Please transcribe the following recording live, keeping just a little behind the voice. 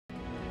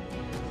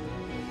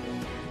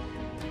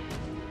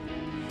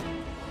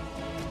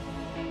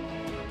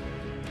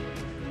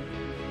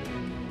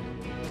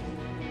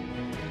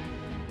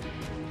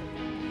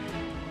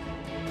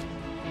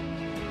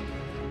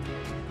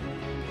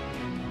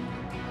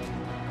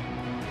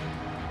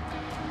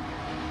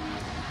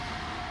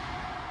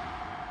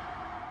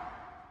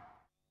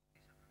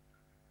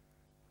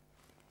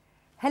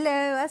Hello,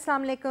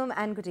 Assalamu alaikum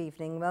and good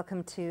evening.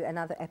 Welcome to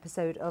another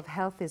episode of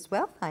Health is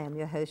Wealth. I am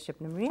your host, Hzw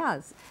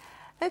Respiratory.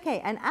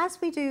 Okay, and as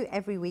we do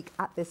every week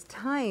at this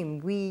time,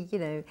 we,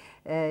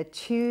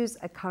 choose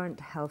a current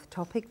health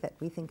topic that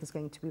we think is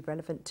going to be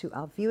relevant to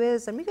our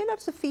viewers, and we get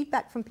lots of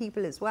feedback from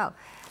people as well.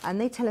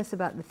 And they tell us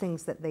about the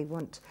things that they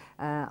want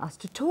us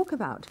to talk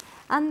about.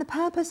 And the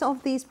purpose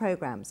of these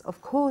programs,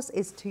 of course,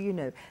 is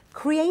to,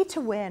 create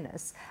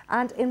awareness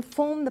and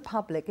inform the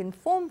public,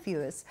 inform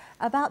viewers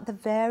about the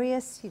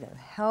various,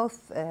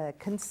 health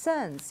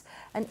concerns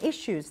and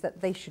issues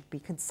that they should be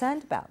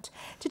concerned about.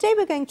 Today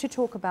we're going to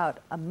talk about,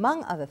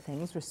 among other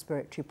things,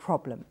 respiratory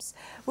problems.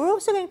 We're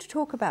also going to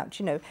talk about,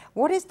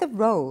 what is the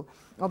role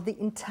of the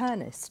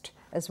internist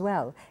as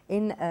well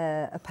in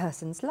a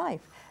person's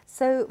life.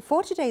 So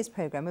for today's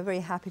program, we're very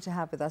happy to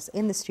have with us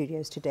in the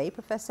studios today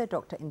Professor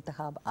Dr.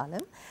 Intihab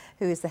Alam,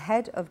 who is the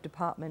head of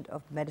Department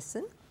of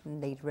Medicine,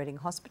 Lady Reading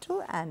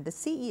Hospital, and the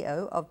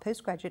CEO of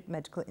Postgraduate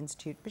Medical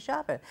Institute,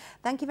 Peshawar.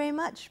 Thank you very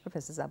much,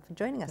 Professor Zab, for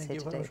joining us here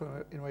today. Thank you very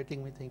much for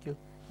inviting me. Thank you.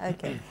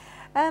 Okay.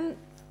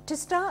 To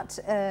start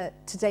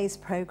today's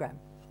program,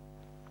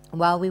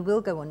 while we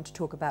will go on to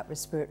talk about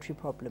respiratory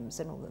problems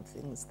and all the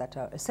things that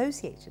are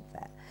associated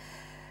there,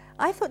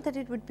 I thought that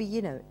it would be,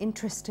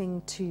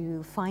 interesting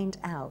to find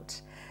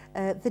out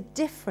the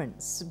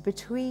difference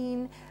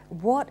between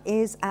what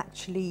is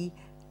actually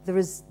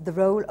the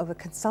role of a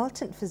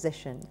consultant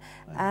physician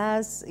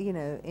as,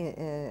 in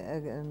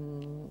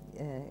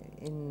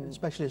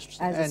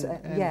specialists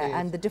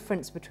and the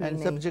difference between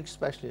subject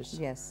specialists.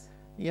 Yes.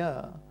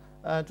 Yeah.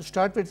 To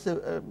start with,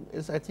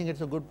 I think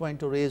it's a good point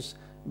to raise,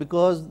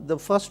 because the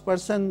first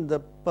person the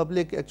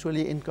public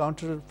actually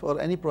encounter for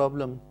any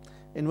problem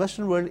in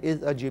Western world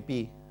is a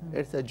GP.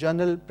 It's a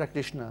general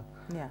practitioner.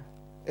 Yeah.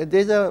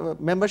 There's a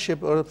membership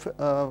for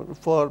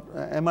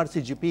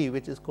MRCGP,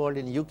 which is called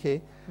in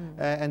UK,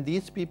 and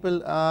these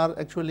people are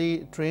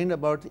actually trained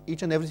about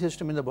each and every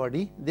system in the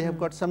body. They have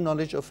got some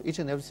knowledge of each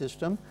and every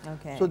system.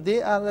 Okay. So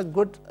they are a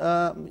good,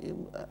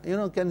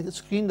 can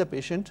screen the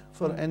patient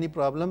for any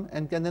problem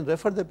and can then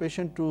refer the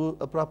patient to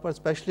a proper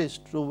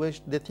specialist to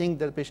which they think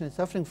that the patient is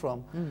suffering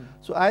from.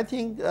 So I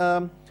think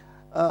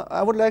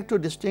I would like to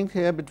distinguish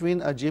here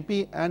between a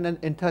GP and an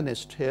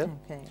internist here.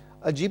 Okay.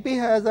 A GP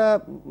has a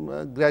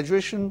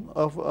graduation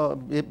of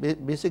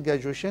basic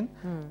graduation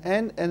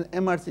and an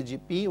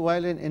MRCGP,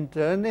 while an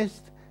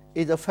internist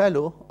is a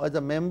fellow or the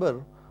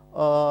member,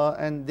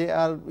 and they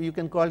are, you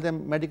can call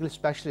them medical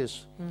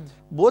specialists.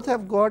 Both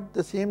have got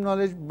the same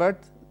knowledge,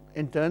 but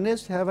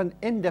internists have an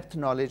in-depth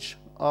knowledge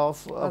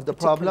of the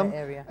problem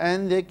area.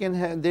 And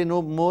they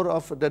know more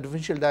of the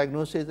differential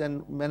diagnosis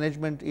and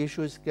management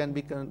issues can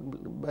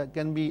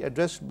be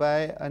addressed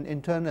by an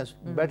internist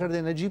better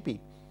than a GP.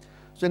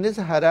 So in this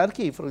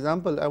hierarchy, for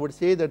example, I would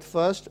say that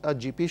first a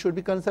GP should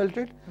be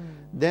consulted,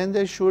 then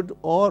an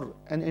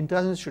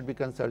internist should be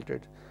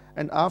consulted.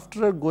 And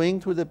after going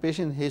through the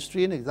patient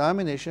history and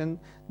examination,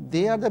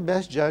 they are the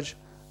best judge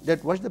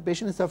that what the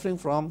patient is suffering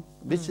from,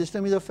 which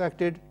system is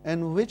affected,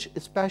 and which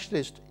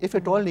specialist, if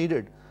at all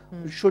needed,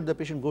 should the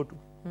patient go to.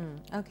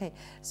 Okay.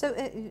 So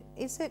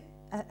is it,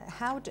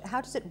 how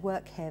does it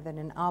work here then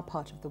in our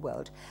part of the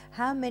world?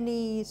 How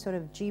many sort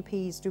of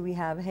GPs do we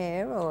have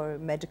here, or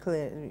medical,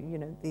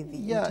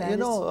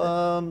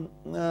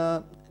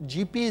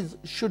 GPs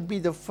should be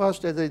the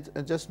first, as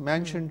I just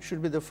mentioned,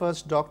 should be the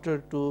first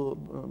doctor to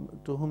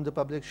whom the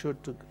public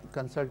should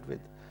consult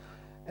with.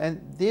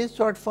 And they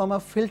sort of form a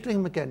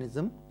filtering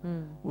mechanism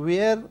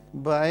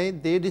whereby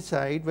they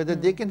decide whether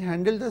they can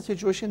handle the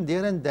situation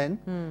there and then,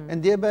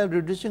 and thereby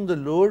reducing the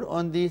load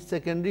on the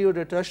secondary or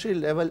the tertiary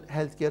level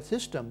healthcare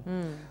system.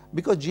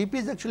 Because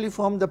GPs actually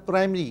form the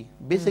primary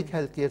basic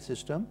healthcare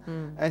system,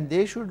 and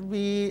they should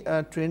be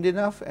trained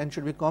enough and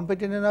should be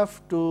competent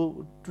enough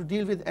to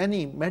deal with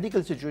any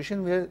medical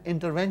situation where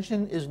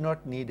intervention is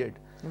not needed.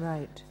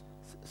 Right.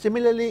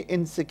 Similarly,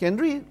 in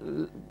secondary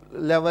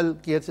level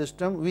care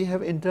system, we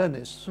have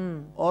internists,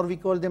 or we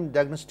call them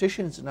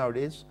diagnosticians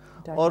nowadays,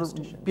 or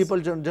people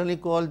generally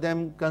call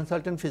them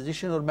consultant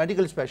physician or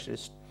medical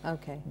specialist.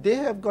 Okay. They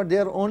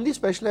are only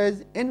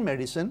specialized in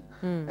medicine,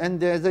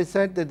 and as I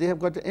said, that they have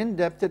got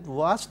in-depth and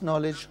vast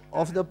knowledge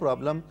of the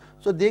problem,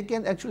 so they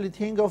can actually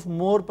think of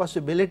more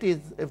possibilities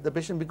if the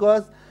patient,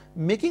 because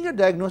making a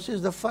diagnosis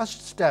is the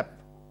first step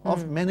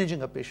of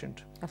managing a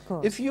patient. Of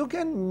course. If you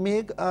can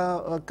make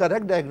a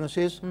correct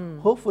diagnosis,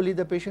 hopefully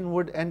the patient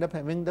would end up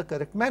having the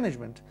correct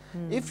management.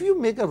 If you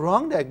make a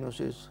wrong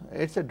diagnosis,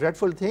 it's a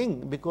dreadful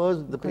thing,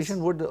 because the patient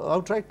would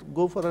outright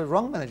go for a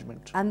wrong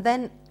management. And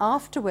then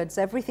afterwards,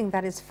 everything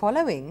that is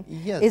following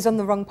is on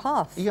the wrong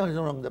path. Yeah, is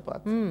on the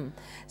path.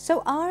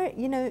 So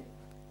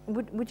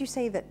would you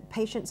say that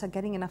patients are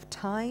getting enough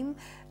time?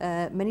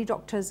 Many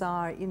doctors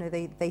are,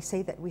 they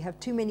say that we have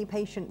too many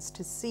patients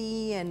to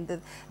see,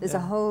 and there's a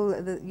whole,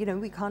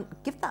 we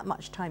can't give that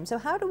much time. So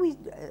how do we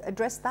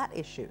address that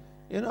issue?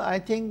 I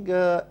think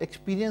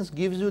experience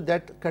gives you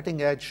that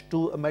cutting edge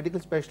to a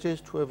medical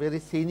specialist who are very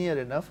senior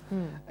enough,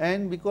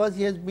 and because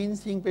he has been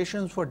seeing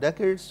patients for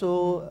decades,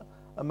 so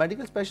a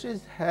medical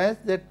specialist has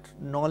that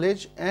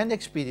knowledge and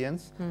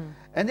experience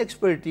and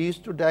expertise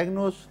to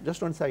diagnose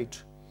just on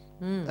site.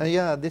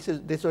 Yeah, this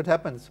is what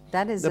happens.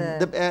 That is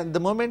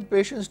the moment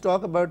patients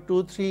talk about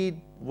 2-3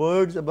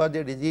 words about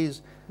their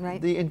disease,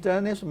 the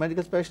internist,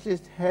 medical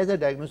specialist has a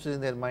diagnosis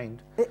in their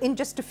mind. In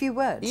just a few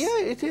words?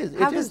 Yeah, it is.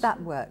 How does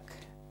that work?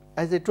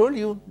 As I told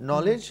you,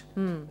 knowledge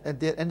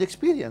and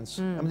experience.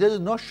 I mean, there is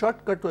no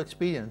shortcut to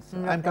experience.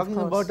 I'm talking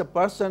about a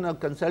person, a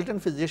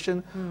consultant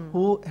physician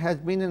who has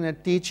been in a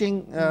teaching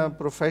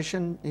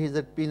profession. He's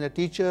been a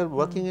teacher,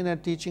 working in a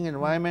teaching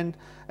environment,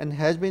 and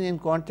has been in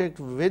contact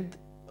with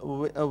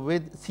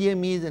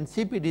CMEs and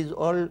CPDs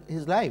all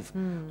his life.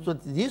 So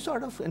these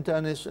sort of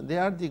internists, they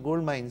are the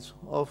gold mines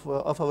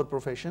of our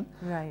profession.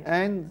 Right.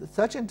 And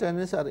such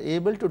internists are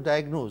able to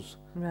diagnose.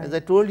 Right. As I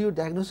told you,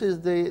 diagnosis is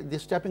the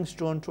stepping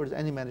stone towards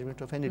any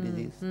management of any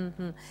disease.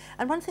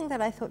 And one thing that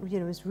I thought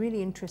was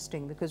really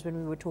interesting, because when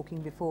we were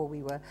talking before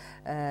we were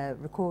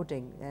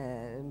recording,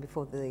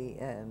 before the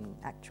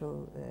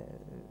actual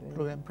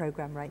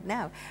program right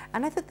now,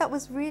 and I thought that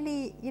was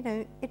really,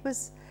 it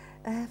was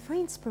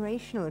very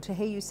inspirational to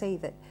hear you say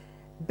that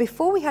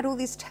before we had all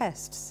these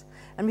tests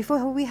and before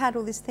we had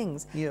all these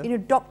things,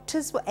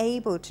 doctors were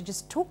able to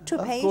just talk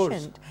to a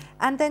patient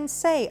and then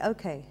say,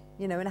 okay,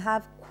 and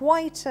have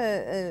quite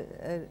a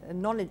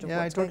knowledge of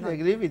what's going on. Yeah, I totally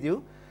agree with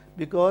you,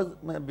 because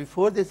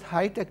before this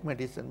high-tech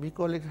medicine, we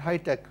call it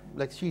high-tech,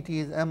 like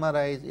CTs,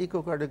 MRIs,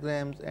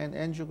 echocardiograms, and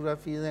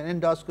angiographies,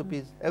 and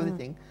endoscopies,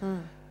 everything.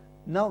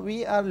 Now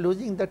we are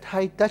losing that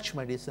high-touch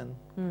medicine.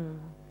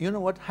 You know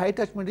what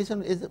high-touch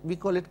medicine is? We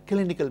call it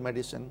clinical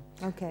medicine,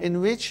 in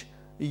which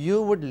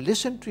you would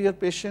listen to your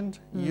patient,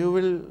 you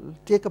will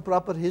take a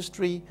proper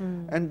history,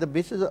 and the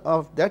basis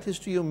of that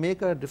history you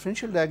make a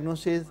differential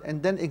diagnosis,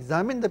 and then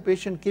examine the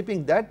patient,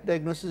 keeping that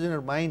diagnosis in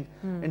your mind,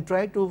 and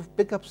try to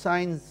pick up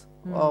signs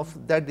of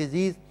that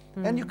disease,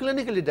 and you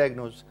clinically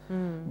diagnose.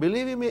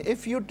 Believe me,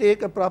 if you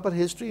take a proper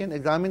history and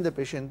examine the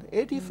patient,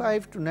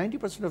 85 to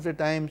 90% of the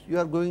times you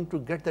are going to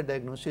get the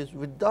diagnosis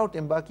without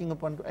embarking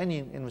upon any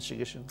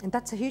investigation. And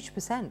that's a huge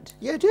percent.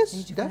 Yeah, it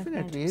is,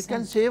 definitely. It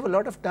can save a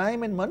lot of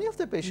time and money of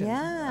the patient.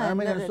 Yeah, I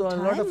mean, so a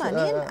lot of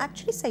money, and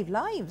actually save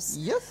lives.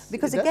 Yes,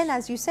 because again,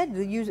 as you said,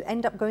 you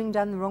end up going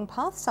down the wrong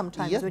path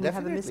sometimes when you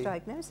have a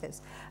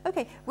misdiagnosis.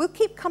 Okay, we'll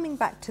keep coming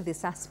back to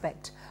this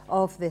aspect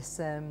of this,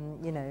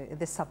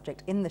 this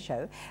subject in the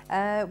show.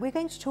 We're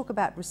going to talk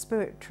about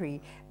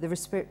the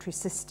respiratory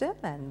system,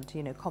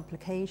 and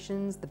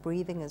complications, the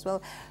breathing as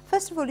well.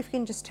 First of all, if you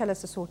can just tell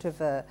us a sort of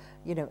a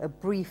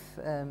brief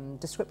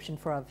description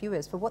for our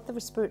viewers for what the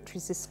respiratory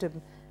system.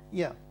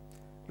 Yeah,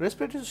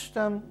 respiratory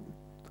system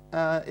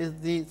is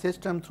the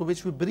system through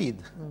which we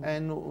breathe,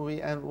 and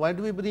why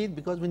do we breathe?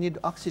 Because we need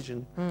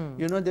oxygen.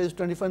 There is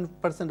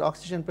 21%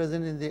 oxygen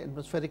present in the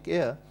atmospheric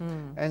air,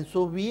 and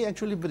so we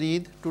actually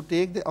breathe to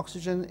take the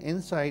oxygen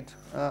inside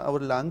our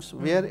lungs,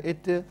 where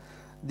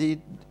the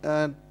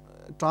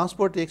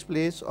transport takes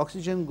place.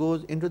 Oxygen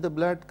goes into the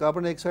blood,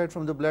 carbon dioxide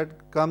from the blood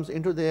comes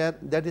into the air,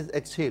 that is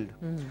exhaled.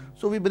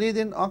 So we breathe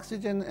in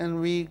oxygen, and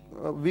we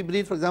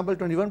breathe, for example,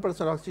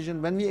 21%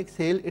 oxygen. When we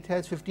exhale, it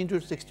has 15 to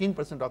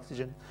 16%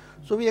 oxygen.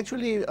 So we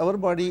actually, our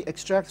body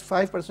extracts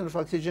 5% of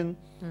oxygen,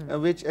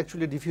 which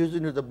actually diffuses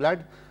into the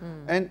blood,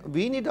 and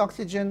we need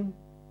oxygen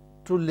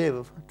to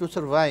live, to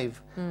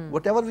survive.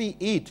 Whatever we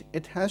eat,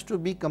 it has to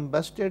be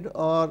combusted,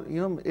 or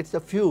it's a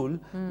fuel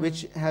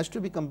which has to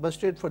be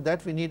combusted. For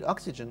that we need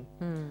oxygen.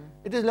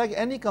 It is like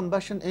any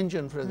combustion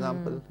engine, for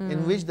example,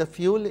 in which the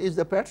fuel is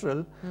the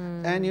petrol,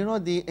 and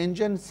the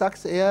engine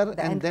sucks air,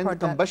 and then the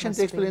combustion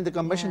takes place in the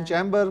combustion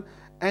chamber,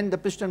 and the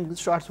piston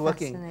starts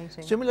working.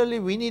 Similarly,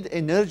 we need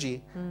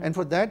energy, and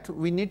for that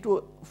we need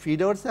to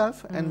feed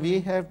ourselves, and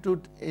we have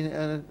to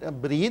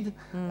breathe,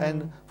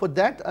 and for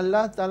that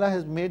Allah Ta'ala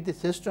has made the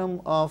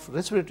system of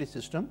respiratory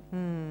system,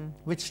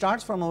 which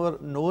starts from our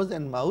nose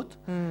and mouth,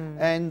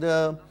 and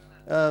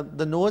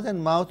the nose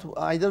and mouth,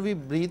 either we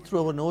breathe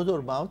through our nose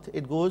or mouth,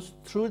 it goes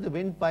through the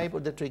windpipe or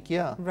the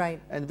trachea,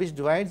 and which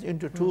divides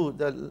into two,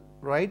 the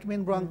right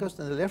main bronchus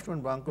and the left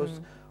main bronchus,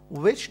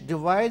 which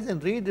divides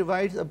and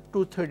redivides up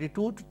to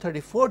 32 to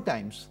 34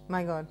 times.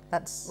 My God,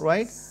 that's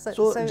right.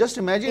 So just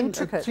imagine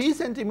intricate. A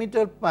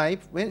 3-centimeter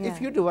pipe. If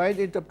you divide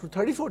it up to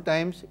 34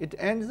 times, it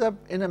ends up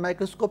in a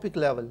microscopic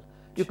level.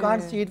 You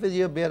can't see it with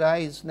your bare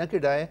eyes,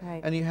 naked eye,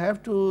 and you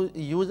have to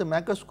use a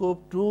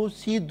microscope to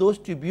see those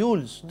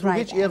tubules through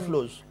which air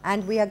flows.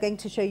 And we are going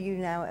to show you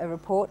now a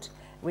report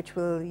which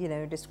will,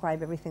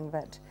 describe everything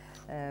that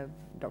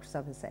Dr.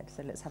 Hzw has said.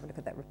 So let's have a look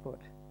at that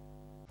report.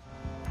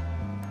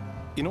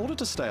 In order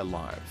to stay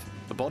alive,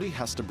 the body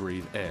has to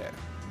breathe air.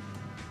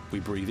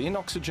 We breathe in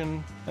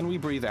oxygen and we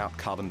breathe out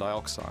carbon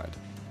dioxide.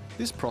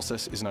 This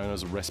process is known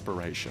as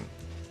respiration.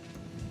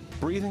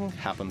 Breathing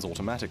happens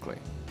automatically.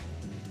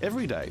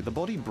 Every day, the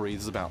body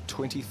breathes about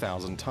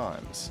 20,000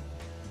 times.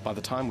 By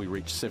the time we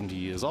reach 70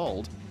 years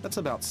old, that's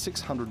about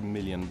 600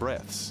 million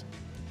breaths.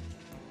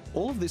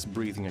 All of this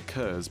breathing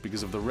occurs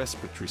because of the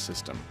respiratory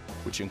system,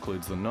 which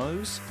includes the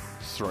nose,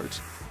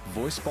 throat,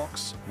 voice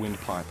box,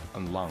 windpipe,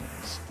 and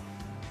lungs.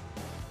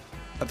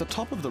 At the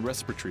top of the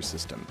respiratory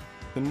system,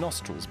 the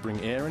nostrils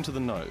bring air into the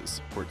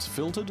nose, where it's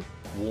filtered,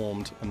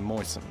 warmed and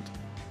moistened.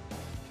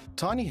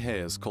 Tiny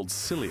hairs called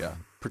cilia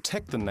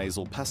protect the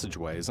nasal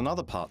passageways and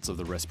other parts of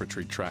the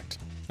respiratory tract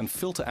and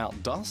filter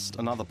out dust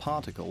and other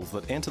particles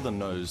that enter the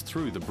nose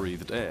through the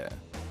breathed air.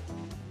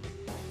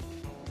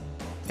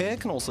 Air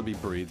can also be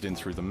breathed in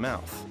through the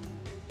mouth.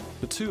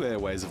 The two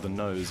airways of the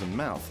nose and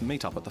mouth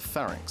meet up at the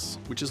pharynx,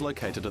 which is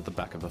located at the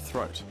back of the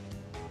throat.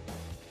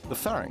 The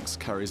pharynx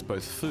carries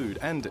both food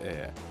and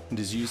air and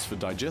is used for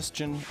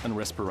digestion and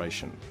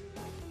respiration.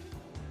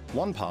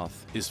 One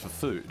path is for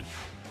food.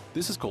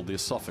 This is called the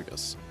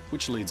esophagus,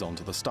 which leads on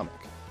to the stomach.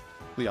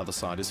 The other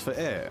side is for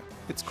air.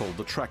 It's called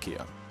the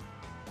trachea.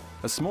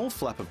 A small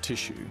flap of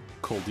tissue,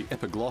 called the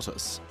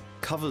epiglottis,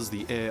 covers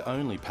the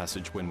air-only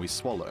passage when we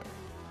swallow.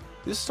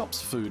 This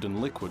stops food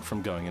and liquid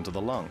from going into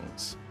the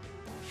lungs.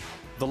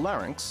 The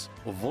larynx,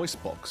 or voice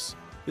box,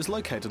 is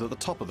located at the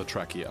top of the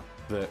trachea,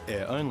 the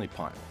air-only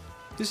pipe.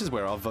 This is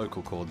where our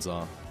vocal cords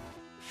are.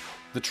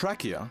 The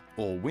trachea,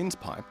 or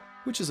windpipe,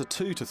 which is a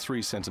 2 to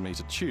 3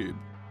 centimetre tube,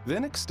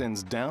 then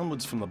extends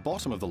downwards from the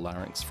bottom of the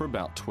larynx for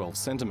about 12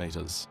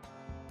 centimetres.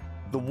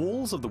 The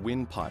walls of the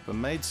windpipe are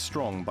made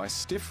strong by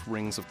stiff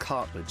rings of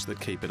cartilage that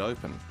keep it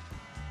open.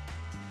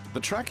 The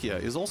trachea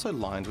is also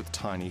lined with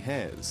tiny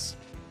hairs.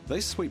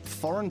 They sweep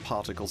foreign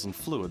particles and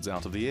fluids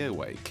out of the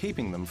airway,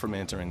 keeping them from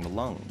entering the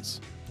lungs.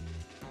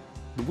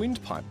 The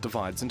windpipe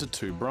divides into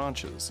 2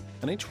 branches,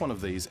 and each one of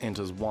these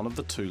enters one of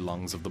the 2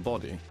 lungs of the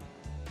body.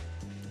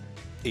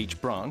 Each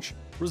branch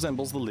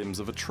resembles the limbs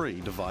of a tree,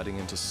 dividing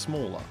into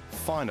smaller,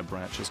 finer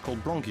branches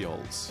called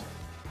bronchioles.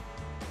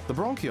 The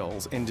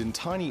bronchioles end in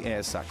tiny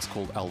air sacs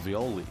called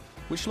alveoli,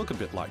 which look a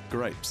bit like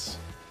grapes.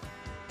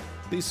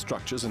 These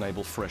structures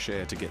enable fresh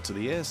air to get to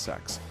the air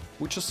sacs,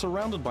 which are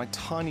surrounded by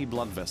tiny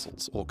blood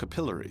vessels, or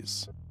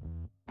capillaries.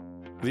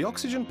 The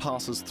oxygen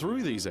passes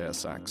through these air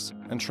sacs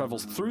and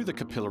travels through the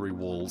capillary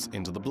walls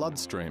into the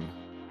bloodstream.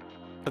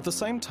 At the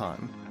same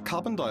time,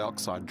 carbon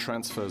dioxide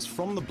transfers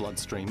from the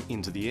bloodstream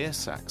into the air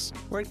sacs,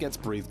 where it gets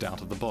breathed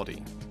out of the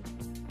body.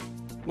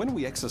 When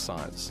we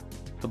exercise,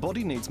 the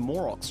body needs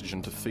more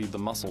oxygen to feed the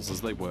muscles as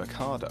they work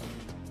harder.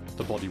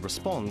 The body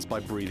responds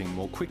by breathing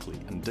more quickly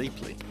and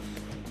deeply.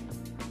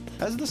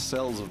 As the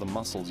cells of the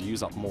muscles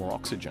use up more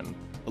oxygen,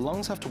 the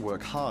lungs have to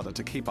work harder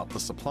to keep up the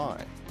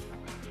supply.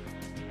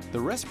 The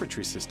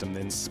respiratory system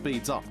then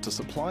speeds up to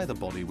supply the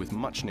body with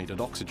much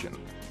needed oxygen,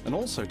 and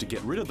also to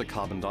get rid of the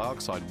carbon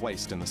dioxide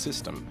waste in the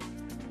system.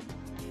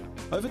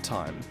 Over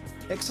time,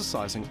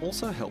 exercising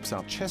also helps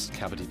our chest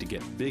cavity to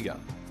get bigger,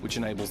 which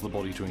enables the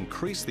body to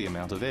increase the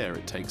amount of air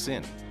it takes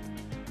in.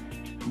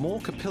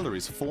 More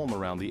capillaries form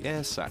around the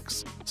air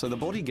sacs, so the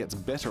body gets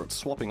better at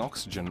swapping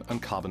oxygen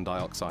and carbon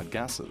dioxide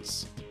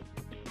gases.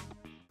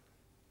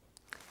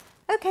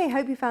 Okay,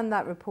 hope you found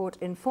that report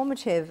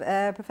informative.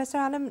 Professor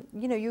Alam,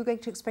 you were going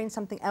to explain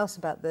something else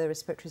about the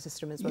respiratory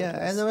system as well. Yeah,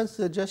 as I was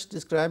just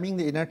describing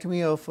the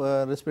anatomy of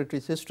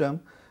respiratory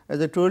system,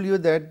 as I told you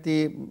that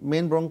the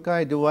main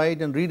bronchi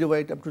divide and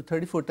redivide up to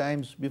 34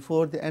 times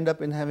before they end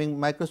up in having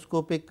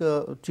microscopic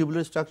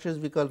tubular structures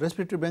we call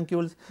respiratory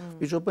bronchioles,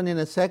 which open in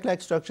a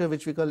sac-like structure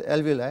which we call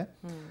alveoli.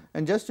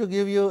 And just to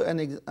give you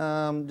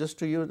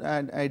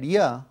an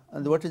idea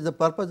on what is the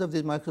purpose of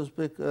these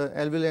microscopic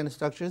alveoli and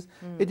structures,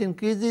 it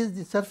increases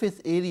the surface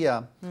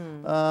area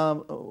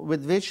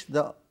with which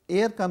the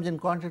air comes in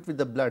contact with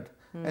the blood.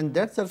 And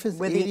that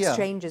surface area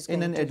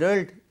in an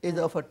adult is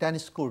of a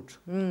tennis court.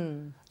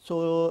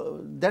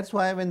 So that's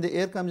why when the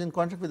air comes in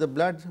contact with the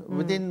blood,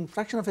 within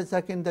fraction of a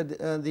second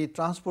the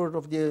transport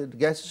of the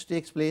gases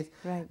takes place,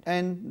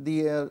 and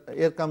the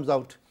air comes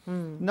out.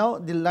 Now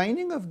the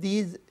lining of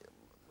these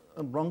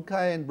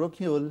bronchi and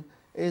bronchiole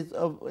is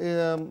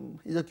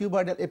a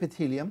cuboidal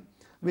epithelium,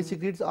 which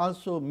secretes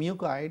also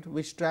mucoid,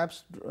 which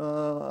traps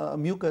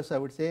mucus, I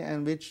would say,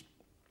 and which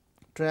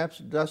traps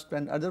dust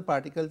and other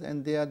particles,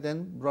 and they are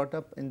then brought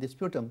up in the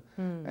sputum,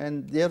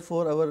 and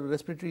therefore our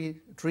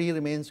respiratory tree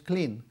remains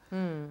clean.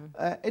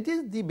 It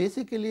is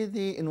basically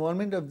the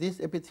involvement of this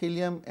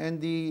epithelium and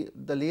the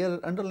layer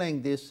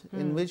underlying this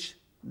in which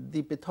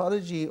the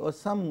pathology or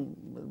some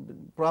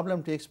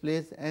problem takes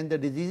place, and the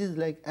diseases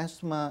like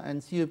asthma and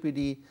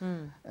COPD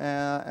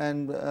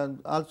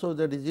and also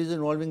the disease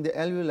involving the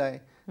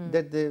alveoli,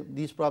 that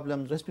these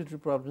problems, respiratory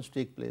problems,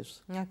 take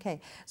place. Okay,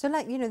 so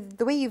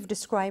the way you've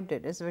described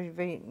it is very,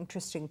 very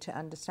interesting to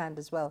understand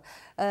as well.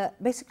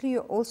 Basically,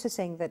 you're also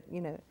saying that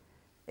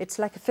it's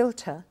like a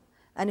filter,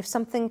 and if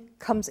something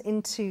comes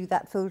into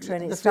that filter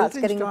and it starts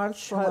getting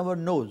from our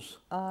nose.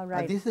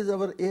 Right. This is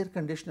our air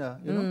conditioner,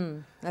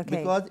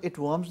 because it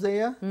warms the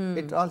air.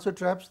 It also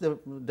traps the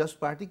dust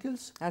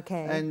particles.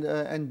 Okay.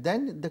 And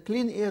then the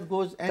clean air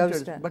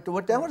enters. But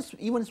whatever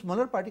even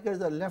smaller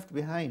particles are left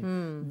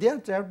behind, they are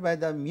trapped by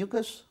the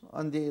mucus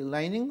on the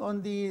lining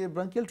on the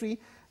bronchial tree.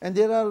 And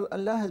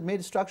Allah has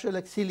made structure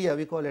like cilia,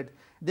 we call it.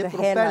 They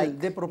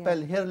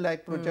propel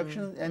hair-like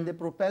projections, and they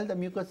propel the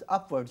mucus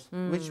upwards,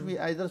 which we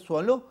either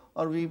swallow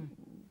or we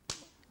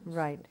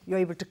Right, you're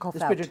able to cough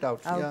out. Spit it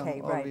out.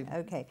 Okay, yeah, right,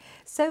 okay.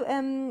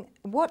 So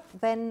what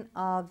then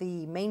are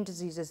the main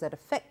diseases that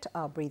affect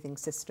our breathing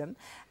system,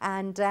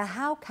 and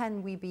how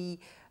can we be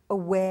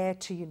aware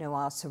to, you know,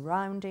 our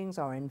surroundings,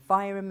 our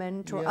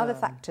environment, or other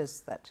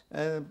factors that...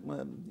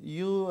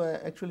 you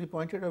actually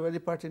pointed a very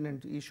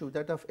pertinent issue,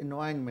 that of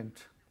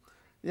environment.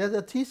 There are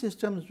the three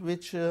systems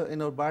which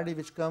in our body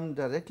which come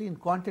directly in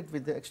contact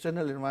with the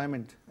external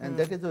environment, and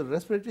that is the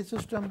respiratory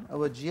system,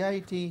 our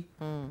GIT,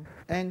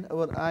 and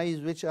our eyes,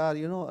 which are,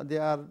 you know, they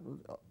are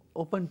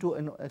open to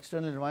an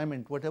external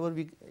environment. Whatever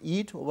we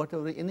eat or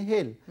whatever we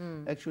inhale,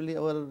 actually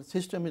our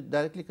system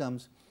directly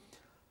comes.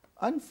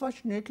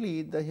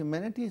 Unfortunately, the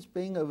humanity is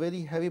paying a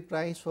very heavy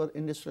price for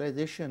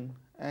industrialization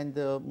and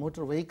the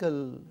motor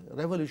vehicle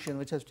revolution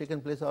which has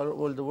taken place all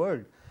over the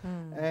world.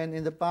 And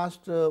in the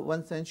past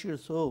 1 century or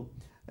so,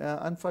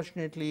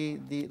 unfortunately,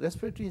 the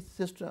respiratory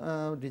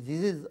system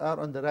diseases are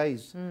on the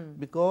rise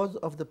because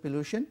of the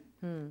pollution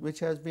which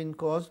has been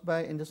caused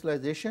by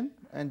industrialization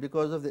and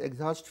because of the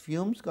exhaust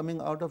fumes coming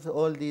out of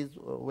all these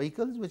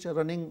vehicles which are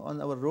running on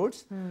our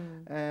roads.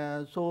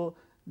 So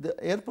the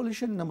air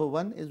pollution, number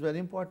one, is very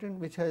important,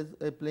 which has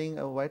playing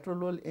a vital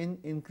role in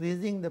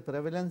increasing the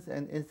prevalence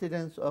and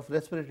incidence of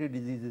respiratory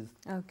diseases.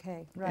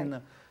 Okay,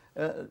 right.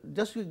 And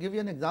just to give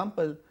you an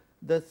example,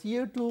 the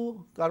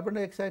CO2 carbon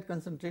dioxide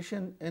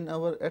concentration in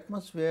our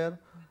atmosphere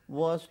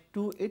was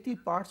 280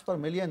 parts per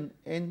million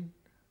in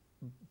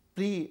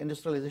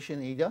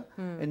pre-industrialization era,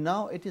 and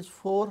now it is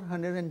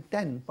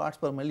 410 parts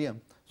per million.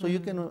 So you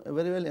can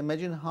very well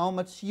imagine how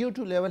much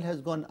CO2 level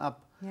has gone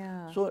up.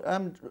 Yeah. So I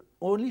am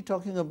only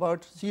talking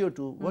about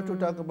CO2. What to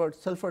talk about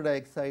sulfur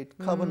dioxide,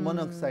 carbon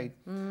monoxide.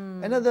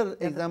 Another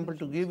example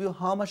to give you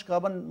how much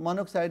carbon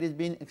monoxide is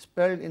being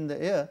expelled in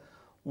the air.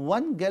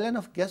 1 gallon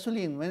of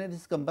gasoline, when it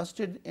is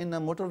combusted in a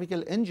motor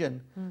vehicle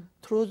engine,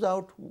 throws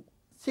out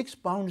 6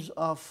 pounds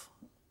of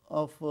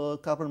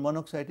carbon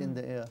monoxide in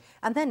the air.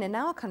 And then in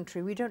our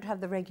country, we don't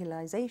have the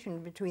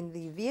regularization between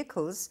the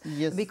vehicles,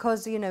 Yes.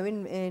 because, you know,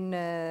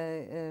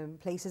 in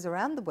places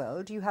around the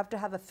world, you have to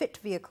have a fit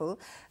vehicle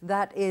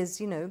that is,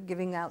 you know,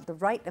 giving out the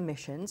right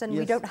emissions, and we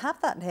Yes. don't have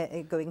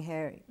that going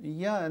here.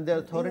 Yeah, and the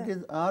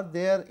authorities are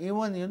there.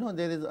 Even, you know,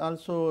 there is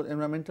also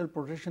Environmental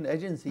Protection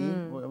Agency,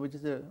 which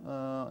is an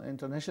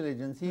international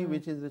agency,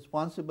 which is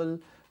responsible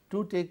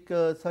to take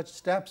such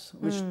steps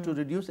which to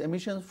reduce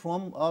emissions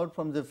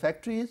from the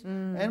factories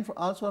and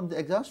also from the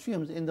exhaust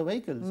fumes in the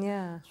vehicles.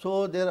 Yeah.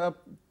 So there are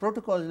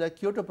protocols like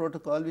Kyoto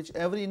Protocol, which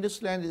every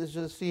industrial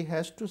industry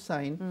has to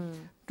sign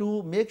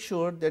to make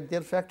sure that their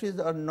factories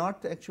are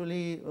not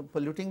actually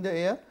polluting the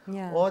air,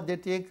 or they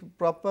take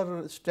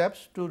proper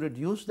steps to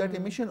reduce that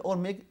emission or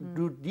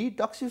to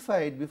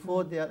detoxify it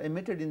before they are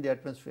emitted in the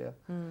atmosphere.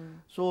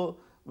 So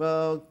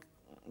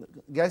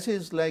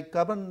gases like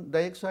carbon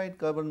dioxide,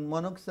 carbon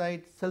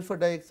monoxide, sulfur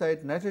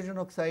dioxide, nitrogen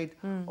oxide,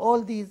 all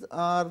these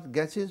are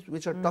gases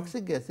which are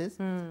toxic gases,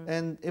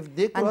 and if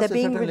they cross a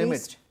certain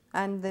limit,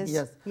 and this,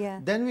 yes,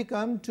 then we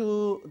come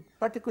to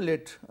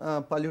particulate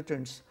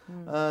pollutants,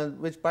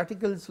 which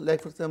particles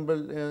like, for example,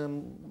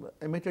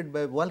 emitted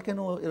by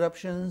volcano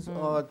eruptions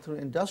or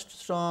through dust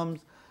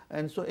storms.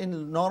 And so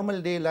in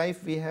normal day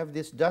life, we have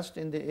this dust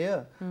in the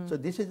air. So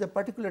this is a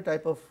particular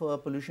type of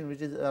pollution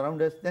which is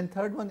around us. Then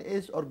third one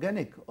is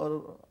organic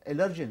or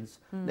allergens,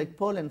 like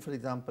pollen, for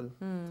example.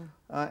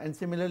 And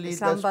similarly,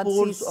 the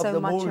spores of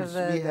the molds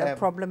we have.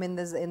 Problem in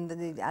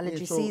the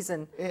allergy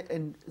season.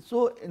 And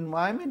so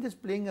environment is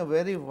playing a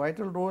very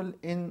vital role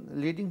in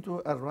leading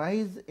to a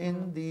rise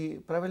in the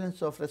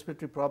prevalence of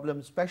respiratory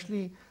problems,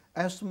 especially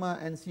asthma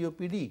and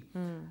COPD.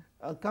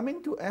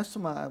 Coming to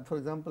asthma, for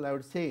example, I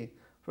would say,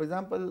 for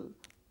example,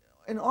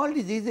 in all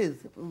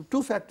diseases,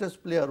 2 factors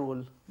play a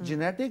role,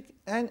 genetic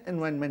and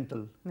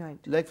environmental. Right.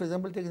 Like, for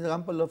example, take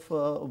example of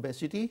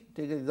obesity,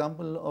 take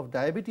example of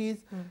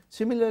diabetes.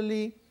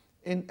 Similarly,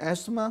 in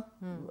asthma,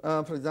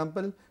 for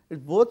example,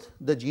 both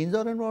the genes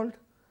are involved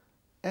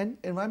and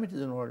environment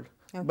is involved.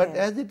 Okay. But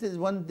as it is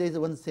there is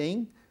one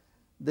saying,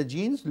 the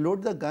genes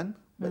load the gun,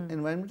 but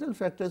environmental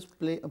factors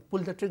pull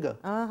the trigger.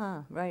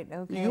 Right,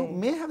 okay. You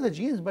may have the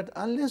genes, but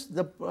unless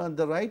the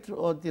right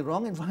or the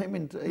wrong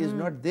environment is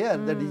not there,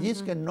 the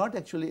disease cannot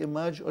actually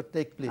emerge or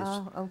take place.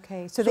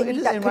 Okay. So it they need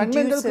is that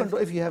environmental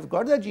control. If you have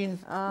got the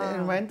genes, the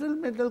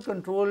environmental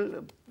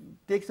control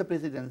takes the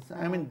precedence.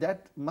 I mean,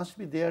 that must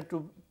be there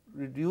to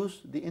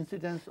reduce the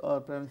incidence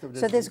or prevalence of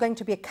disease. So there's going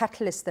to be a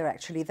catalyst there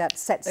actually that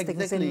sets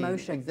things in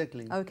motion.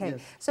 Exactly. Okay.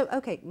 Yes. So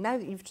now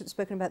that you've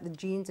spoken about the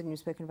genes and you've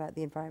spoken about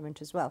the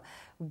environment as well,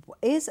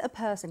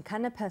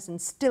 can a person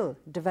still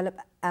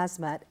develop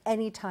asthma at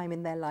any time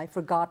in their life,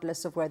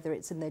 regardless of whether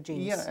it's in their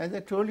genes? Yeah, as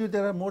I told you,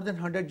 there are more than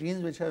 100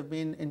 genes which have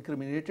been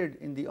incriminated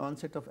in the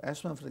onset of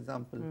asthma, for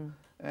example.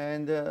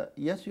 And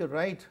yes, you're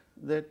right.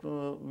 that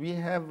we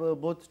have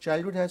both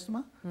childhood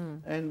asthma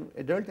and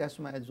adult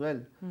asthma as well.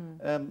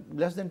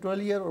 Less than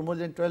 12 year or more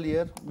than 12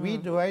 year, we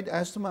divide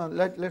asthma.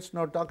 Let's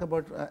not talk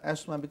about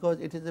asthma because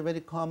it is a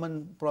very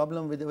common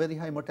problem with a very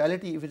high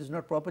mortality if it is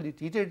not properly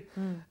treated,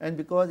 and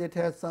because it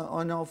has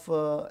on-off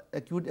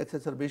acute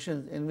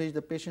exacerbations in which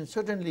the patient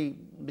certainly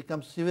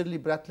becomes severely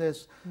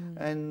breathless,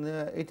 and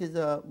it is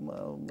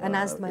an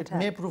asthma it attack.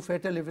 may prove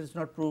fatal if it is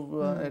not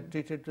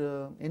treated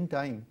in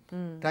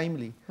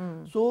timely.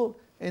 So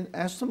in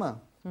asthma,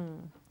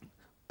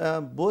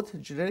 both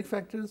genetic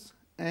factors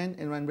and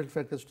environmental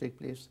factors take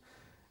place.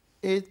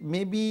 It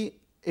may be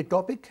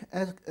atopic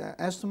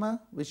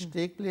asthma, which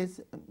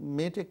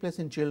may take place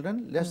in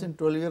children less than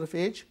 12 years of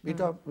age.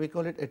 We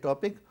call it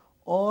atopic,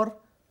 or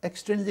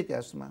extrinsic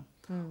asthma.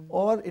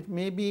 Or it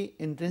may be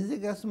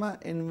intrinsic asthma,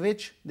 in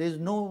which there is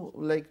no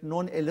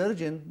known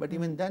allergen, but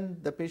even then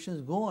the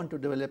patients go on to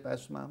develop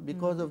asthma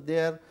because of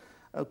their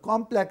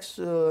complex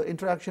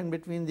interaction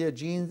between their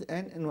genes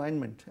and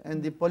environment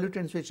and the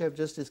pollutants which I have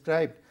just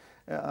described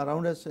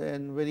around us,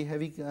 and very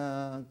heavy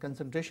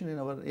concentration in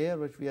our air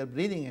which we are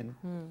breathing in.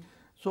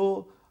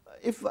 So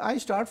if I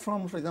start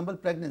from, for example,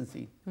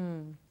 pregnancy.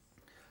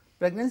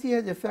 Pregnancy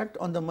has effect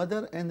on the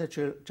mother and the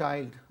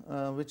child,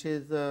 which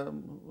is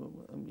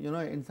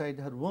inside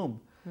her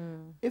womb.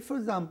 If, for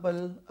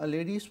example, a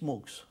lady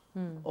smokes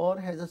or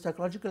has a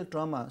psychological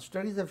trauma,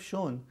 studies have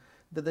shown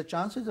that the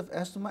chances of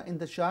asthma in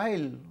the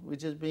child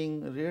which is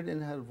being reared in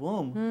her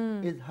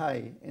womb is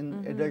high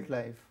in adult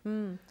life.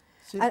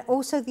 And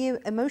also the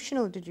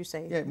emotional, did you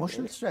say? Yeah,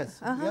 emotional stress.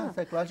 Yeah,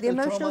 psychological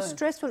the emotional trauma.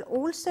 Stress will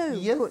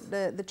also put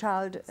the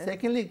child...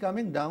 Secondly,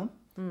 coming down,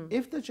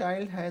 if the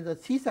child has a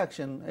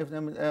C-section, if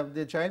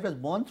the child was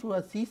born through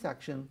a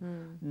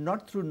C-section,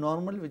 not through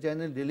normal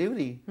vaginal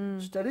delivery,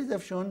 studies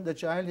have shown the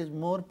child is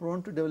more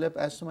prone to develop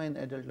asthma in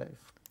adult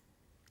life.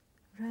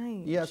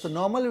 Right. Yeah, so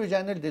normal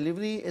vaginal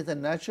delivery is a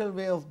natural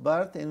way of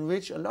birth in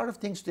which a lot of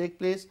things take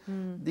place.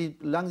 The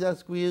lungs are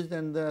squeezed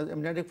and the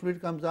amniotic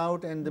fluid comes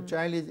out and the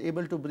child is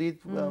able to breathe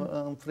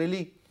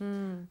freely.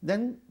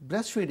 Then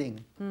breastfeeding.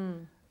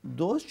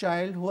 Those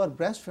children who are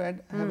breastfed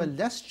have a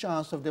less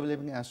chance of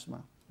developing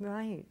asthma.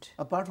 Right.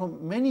 Apart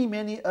from many,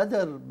 many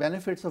other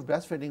benefits of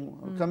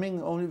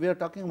breastfeeding, we are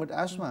talking about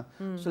asthma.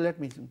 So let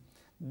me see.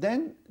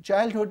 Then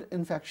childhood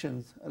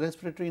infections,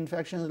 respiratory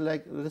infections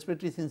like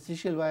respiratory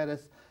syncytial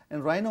virus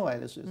and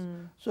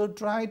rhinoviruses. So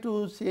try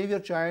to save your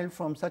child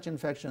from such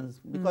infections,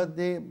 because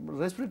the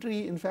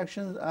respiratory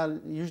infections are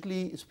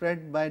usually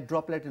spread by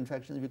droplet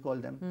infections, we call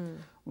them.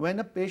 When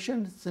a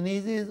patient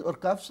sneezes or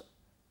coughs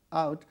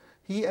out,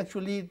 he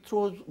actually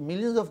throws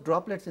millions of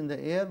droplets in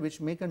the air which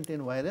may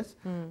contain virus,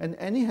 and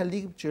any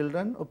healthy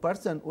children or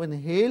person who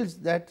inhales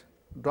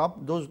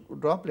those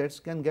droplets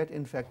can get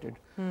infected.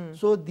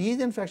 So these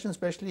infections,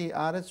 especially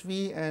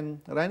RSV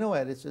and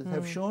rhinoviruses,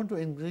 have shown to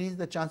increase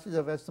the chances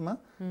of asthma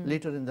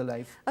later in the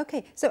life.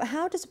 Okay, so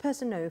how does a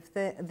person know if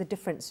the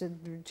difference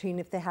between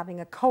if they're having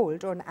a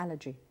cold or an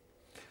allergy?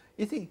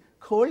 You see,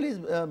 cold is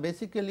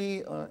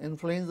basically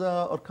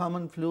influenza or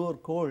common flu or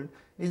cold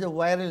is a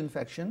viral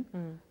infection.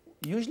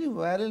 Usually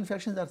viral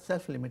infections are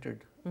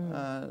self-limited,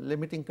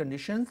 limiting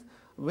conditions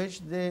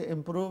which they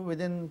improve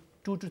within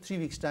 2 to 3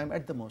 weeks time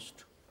at the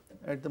most.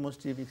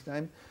 3 weeks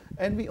time,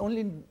 and we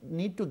only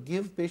need to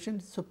give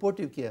patients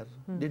supportive care.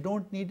 They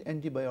don't need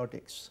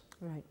antibiotics.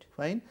 Right.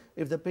 Fine.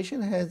 If the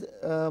patient has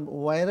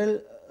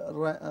viral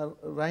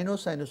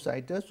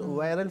rhinosinusitis,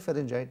 or viral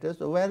pharyngitis,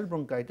 or viral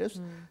bronchitis,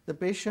 the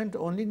patient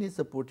only needs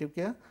supportive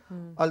care.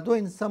 Although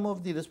in some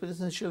of the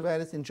respiratory syncytial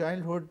virus in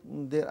childhood,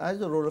 there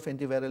is a role of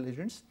antiviral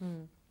agents.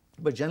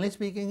 But generally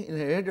speaking, in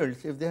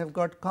adults, if they have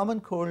got common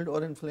cold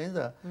or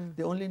influenza,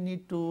 they only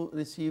need to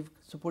receive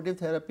supportive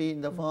therapy in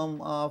the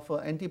form of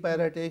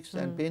antipyretics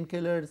and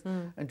painkillers,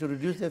 and to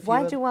reduce their fever.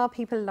 Why do our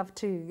people love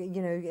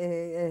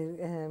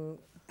to,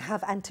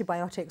 have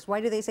antibiotics?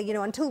 Why do they say,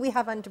 until we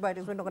have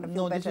antibiotics, we're not going to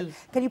feel better?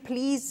 Can you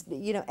please,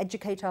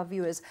 educate our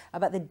viewers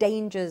about the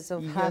dangers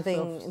of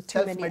having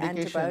too many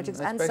antibiotics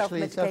and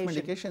self-medication?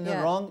 Self-medication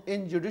is wrong,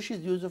 injudicious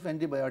use of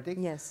antibiotics.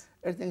 Yes.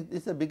 I think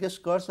it's the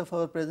biggest curse of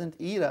our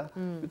present era,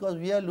 because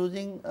we are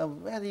losing a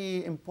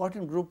very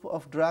important group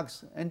of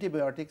drugs,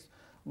 antibiotics,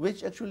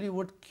 which actually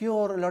would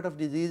cure a lot of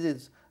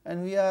diseases.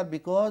 And we are,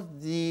 because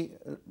the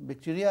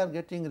bacteria are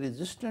getting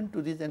resistant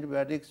to these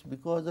antibiotics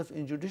because of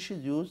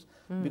injudicious use,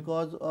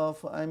 because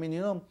of,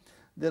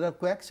 there are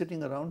quacks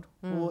sitting around,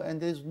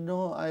 and there is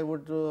no, I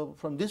would,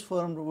 from this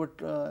forum,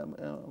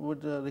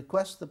 would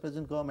request the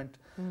present government,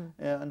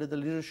 under the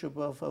leadership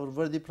of our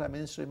worthy Prime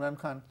Minister Imran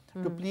Khan,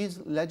 to please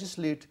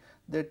legislate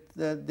that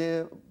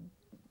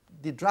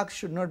the drugs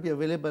should not be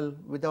available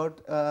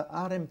without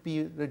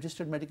RMP,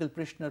 registered medical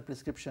practitioner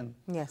prescription.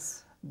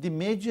 Yes. the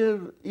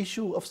major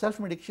issue of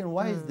self-medication,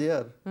 why is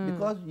there?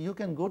 Because you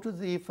can go to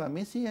the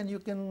pharmacy and you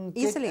can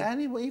easily take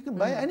you can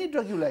buy any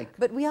drug you like.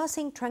 But we are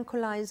seeing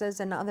tranquilizers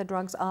and other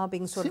drugs are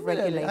being sort of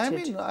regulated. I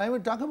mean, I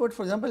would talk about,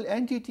 for example,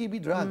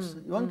 anti-TB drugs.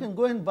 One can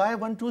go and buy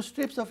 1-2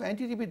 strips of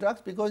anti-TB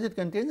drugs because it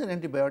contains an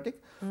antibiotic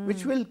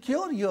which will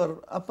cure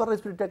your upper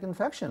respiratory tract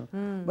infection.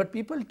 But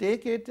people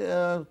take it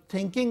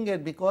thinking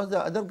it because the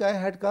other guy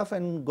had cough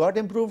and got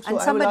improved. So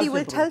and somebody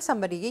will tell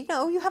somebody, you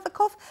know, you have a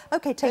cough,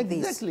 okay, take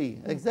these.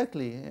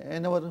 Exactly.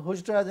 In our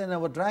hujras and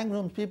our drying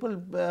rooms,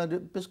 people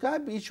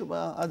prescribe each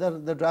other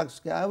the drugs.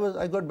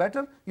 I got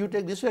better, you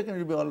take this way and it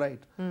will be all right.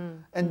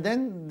 And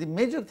then the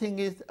major thing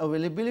is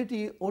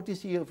availability,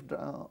 OTC, of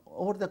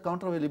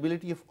over-the-counter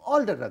availability of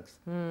all the drugs.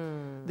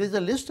 There is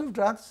a list of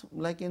drugs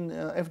like in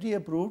FDA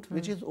approved,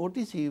 which is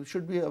OTC,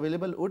 should be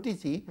available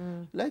OTC,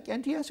 like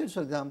antacids,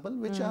 for example,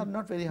 which are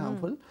not very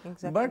harmful.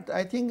 But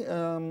I think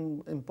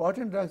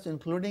important drugs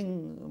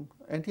including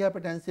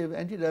antihypertensive,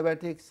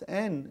 antidiabetics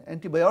and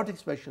antibiotics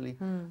especially,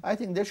 I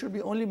think they should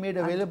be only made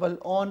available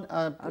on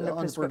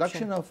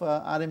production of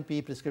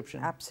RMP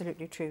prescription.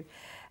 Absolutely true.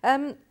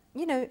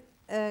 You know,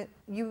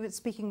 you were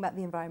speaking about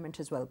the environment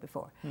as well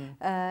before.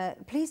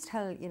 Please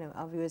tell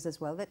our viewers as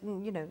well that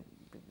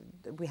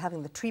we're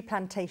having the tree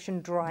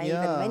plantation drive,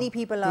 and many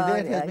people are.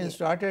 Today it has been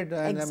started,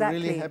 and I'm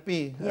really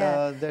happy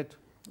that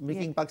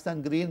making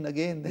Pakistan green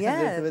again.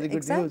 That's very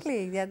good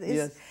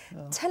news.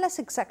 Tell us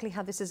exactly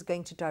how this is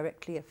going to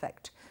directly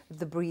affect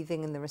the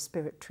breathing and the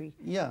respiratory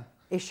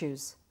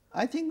issues.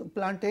 I think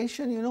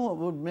plantation,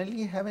 would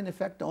mainly have an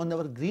effect on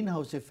our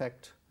greenhouse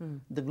effect,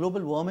 the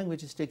global warming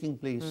which is taking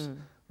place,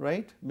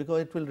 right?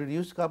 Because it will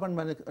reduce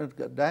carbon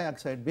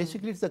dioxide.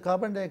 Basically, it's the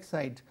carbon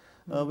dioxide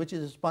which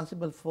is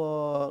responsible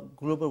for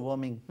global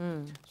warming.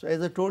 So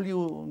as I told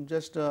you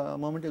just a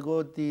moment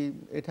ago,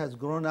 it has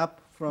grown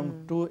up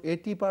from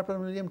 280 parts per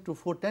million to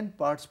 410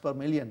 parts per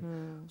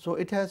million. So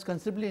it has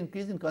considerably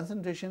increased in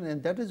concentration,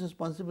 and that is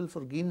responsible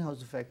for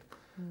greenhouse effect.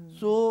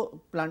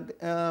 So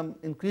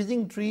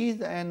increasing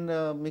trees and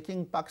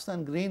making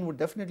Pakistan green would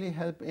definitely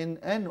help in,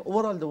 and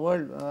overall the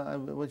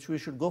world, which we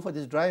should go for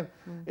this drive,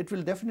 it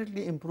will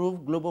definitely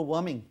improve global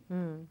warming.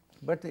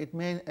 But it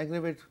may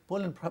aggravate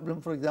pollen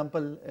problem, for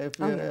example, if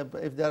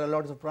there are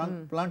lots of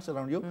plants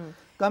around you.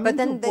 But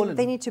then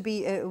they need to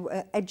be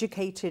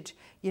educated,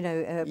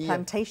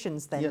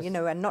 plantations then,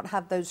 and not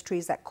have those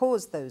trees that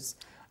cause those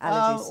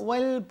allergies.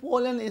 Well,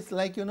 pollen is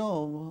like,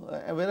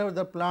 wherever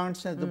the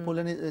plants and the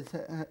pollen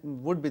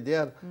would be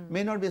there,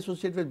 may not be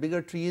associated with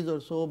bigger trees or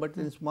so, but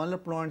in smaller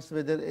plants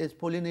where there is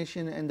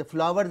pollination and the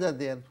flowers are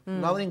there,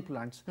 flowering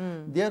plants,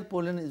 their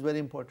pollen is very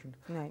important.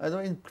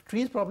 Otherwise, in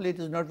trees probably it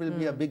is not will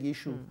be a big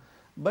issue.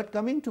 But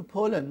coming to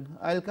pollen,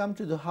 I'll come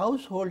to the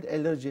household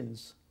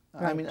allergens.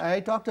 I mean, I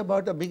talked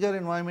about a bigger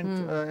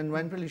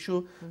environmental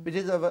issue which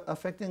is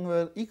affecting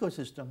our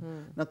ecosystem.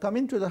 Now,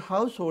 coming to the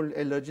household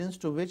allergens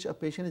to which a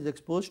patient is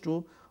exposed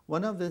to,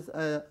 one of these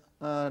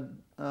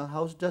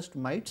house dust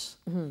mites,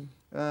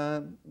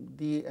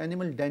 the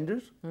animal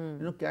dander,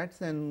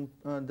 cats and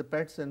the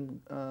pets and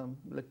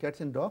like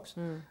cats and dogs,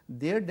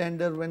 their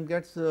dander when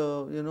gets,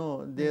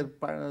 their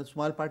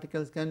small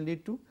particles can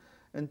lead to.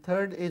 And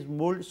third is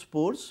mold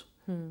spores.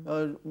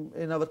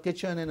 In our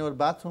kitchen, in our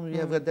bathroom, we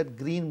have got that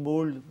green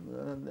mold.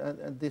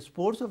 The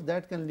spores of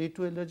that can lead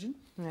to allergen.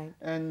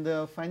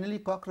 And finally,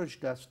 cockroach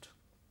dust.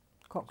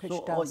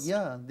 Cockroach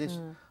dust.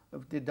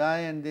 If they die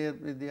and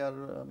they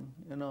are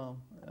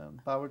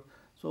powered,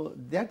 so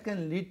that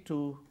can lead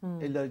to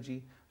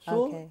allergy.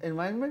 So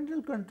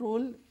environmental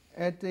control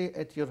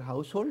at your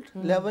household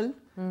level,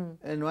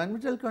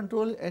 environmental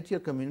control at your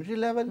community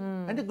level,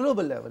 and a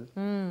global level.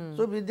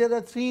 So there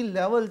are 3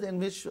 levels in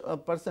which a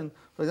person,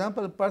 for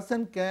example, a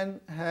person can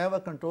have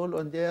a control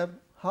on their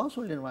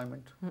household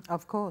environment.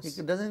 Of course.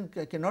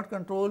 He cannot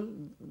control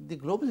the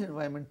global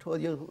environment or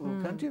your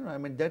country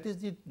environment. That is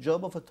the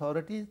job of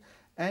authorities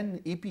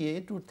and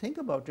EPA to think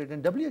about it,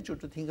 and WHO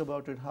to think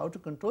about it, how to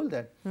control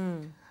that.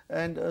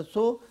 And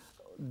so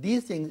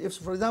these things, if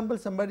for example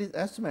somebody is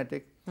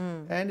asthmatic,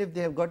 and if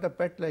they have got a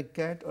pet like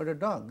cat or a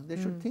dog, they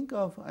should think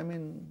of,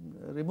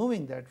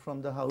 removing that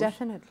from the house.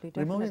 Definitely.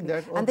 Removing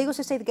that. And they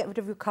also say to get rid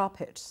of your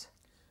carpets.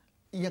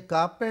 Yeah,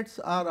 carpets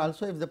are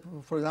also, if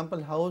for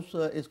example, house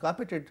is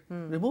carpeted,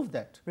 remove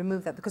that.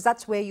 Remove that, because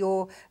that's where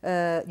your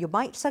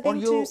mites are going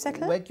to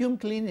settle. Vacuum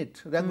clean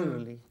it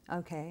regularly.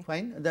 Okay.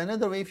 Fine. The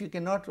another way, if you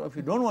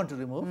don't want to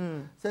remove,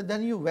 so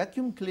then you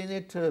vacuum clean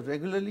it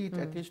regularly,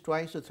 at least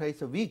twice or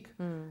thrice a week.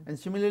 And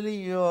similarly,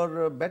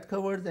 your bed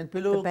covers and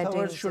pillow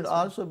covers should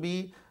also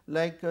be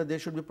like they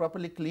should be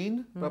properly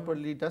cleaned,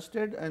 properly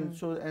dusted, and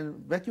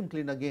vacuum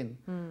cleaned again.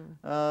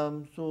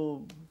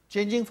 So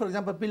changing, for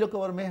example, pillow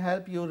cover may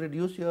help you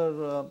reduce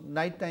your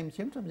nighttime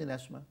symptoms in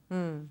asthma.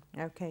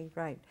 Okay,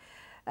 right.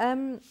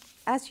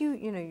 As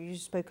you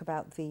spoke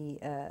about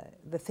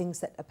the things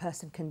that a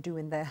person can do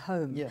in their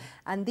home, Yeah.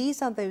 and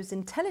these are those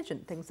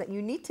intelligent things that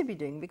you need to be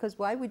doing, because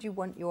why would you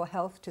want your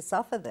health to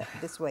suffer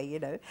this way,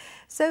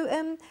 So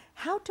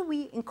how do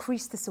we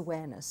increase this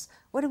awareness?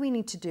 What do we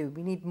need to do?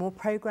 We need more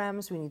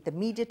programs, we need the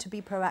media to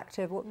be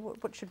proactive.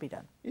 What should be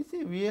done? You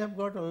see, we have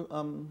got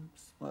a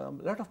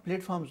lot of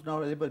platforms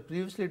now available.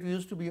 Previously, it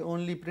used to be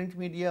only print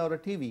media or a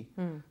TV.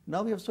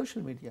 Now we have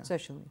social media.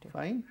 Social media.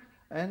 Fine.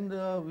 And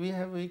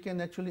we can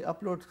actually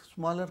upload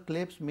smaller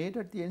clips made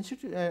at the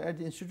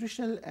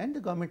institutional and the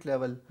government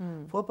level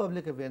for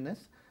public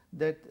awareness,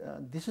 that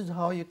this is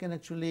how you can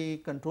actually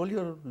control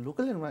your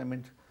local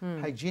environment.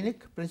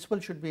 Hygienic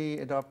principles should be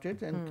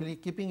adopted,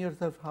 and keeping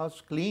yourself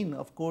house clean,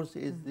 of course,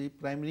 is the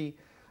primary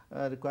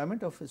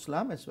requirement of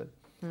Islam as well.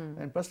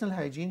 And personal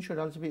hygiene should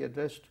also be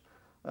addressed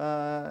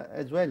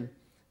as well.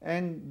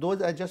 And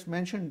those I just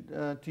mentioned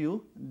to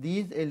you,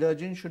 these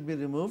allergens should be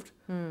removed.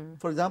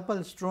 For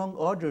example, strong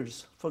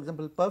odors, for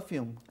example,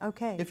 perfume.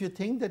 Okay. If you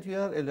think that you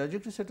are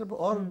allergic to certain,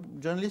 or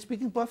generally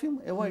speaking,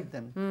 perfume, avoid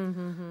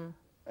them.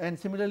 And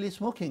similarly,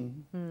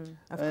 smoking.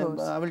 Of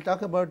course. I will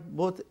talk about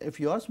both. If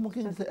you are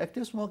smoking, it's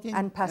active smoking,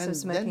 and passive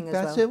smoking as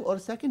well. Passive or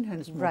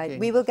second-hand smoking. Right.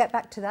 We will get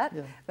back to that.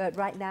 Yeah. But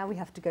right now we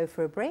have to go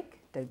for a break.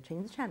 Don't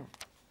change the channel.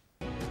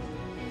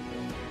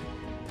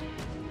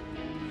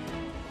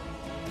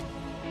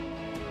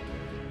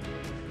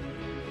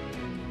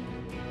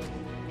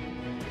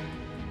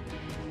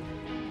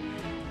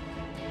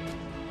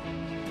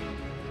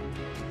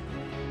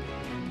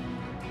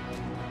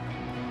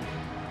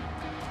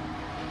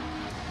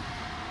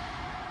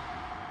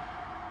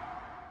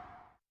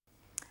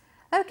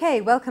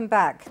 Okay, welcome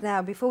back.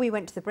 Now, before we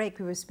went to the break,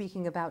 we were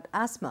speaking about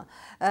asthma.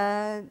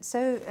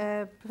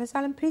 Professor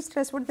Alam, please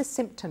tell us, what are the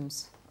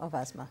symptoms of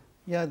asthma?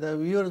 Yeah, the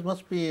viewers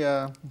must be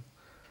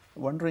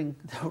wondering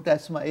what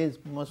asthma is.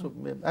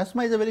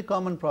 Asthma is a very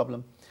common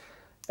problem.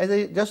 As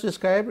I just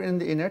described in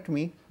the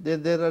anatomy,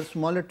 there are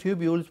smaller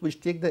tubules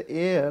which take the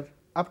air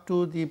up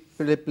to the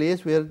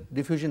place where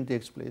diffusion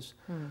takes place.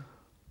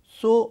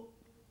 So,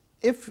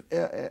 if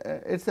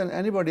it's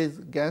anybody's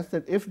guess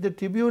that if the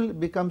tubule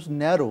becomes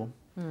narrow,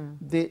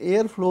 the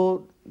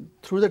airflow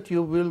through the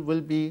tubule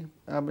will be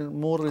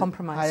more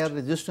compromised. Higher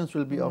resistance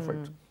will be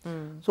offered.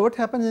 So what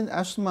happens in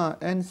asthma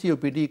and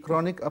COPD,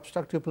 chronic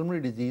obstructive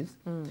pulmonary disease,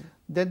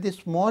 that the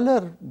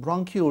smaller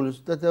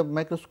bronchioles, that the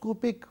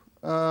microscopic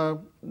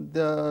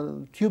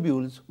the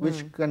tubules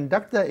which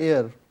conduct the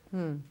air,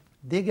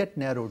 they get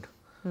narrowed.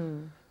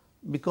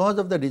 Because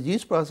of the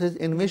disease process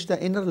in which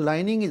the inner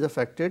lining is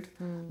affected,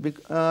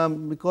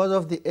 because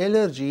of the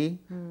allergy,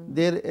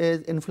 there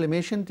is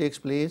inflammation takes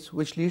place,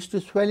 which leads to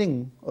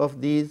swelling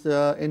of these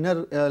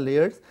inner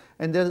layers.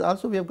 And there is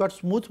also, we have got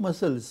smooth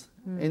muscles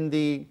in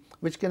the,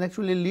 which can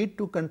actually lead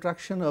to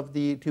contraction of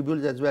the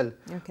tubules as well.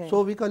 Okay.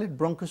 So we call it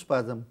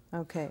bronchospasm.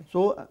 Okay.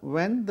 So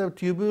when the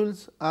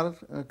tubules are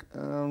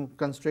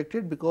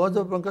constricted because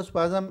of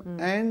bronchospasm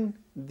and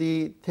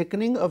the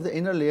thickening of the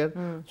inner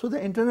layer, so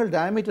the internal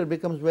diameter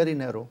becomes very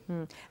narrow.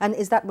 And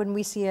is that when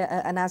we see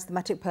an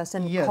asthmatic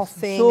person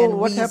coughing so and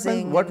what wheezing?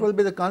 happens, what will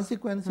be the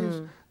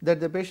consequences? That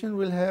the patient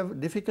will have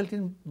difficulty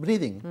in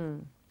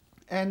breathing.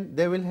 And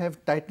they will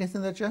have tightness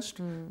in the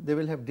chest, they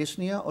will have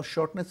dyspnea or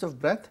shortness of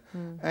breath,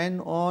 and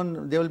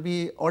there will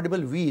be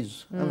audible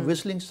wheeze, a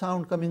whistling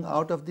sound coming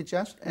out of the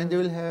chest, and they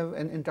will have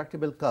an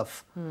intractable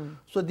cough.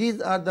 So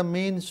these are the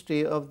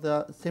mainstay of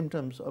the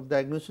symptoms of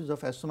diagnosis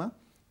of asthma: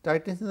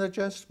 tightness in the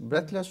chest,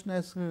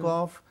 breathlessness,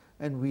 cough,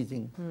 and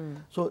wheezing.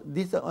 So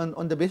these are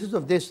on the basis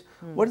of this.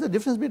 What is the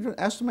difference between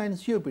asthma and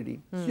COPD?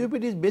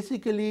 COPD is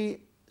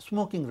basically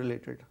smoking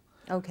related.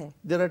 Okay.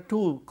 There are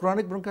two: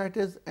 chronic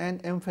bronchitis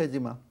and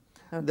emphysema.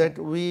 Okay. That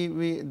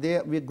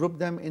we group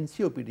them in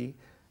COPD.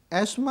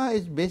 Asthma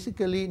is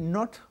basically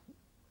not,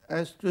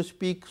 as to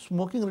speak,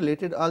 smoking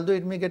related, although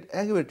it may get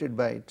aggravated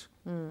by it.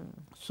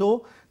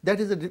 So that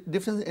is the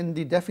difference in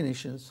the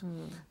definitions.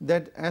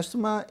 That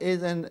asthma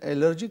is an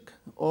allergic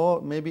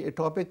or maybe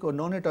atopic or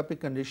non-atopic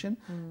condition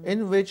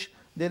in which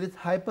there is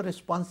hyper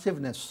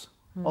responsiveness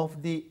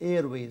of the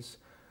airways.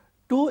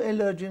 Two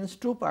allergens,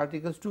 two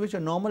particles to which a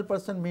normal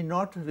person may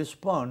not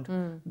respond,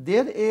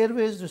 their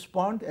airways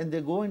respond and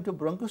they go into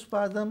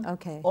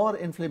bronchospasm, or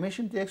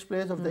inflammation takes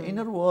place of the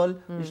inner wall,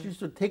 which leads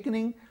to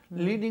thickening,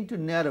 leading to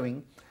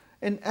narrowing.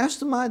 In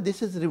asthma,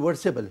 this is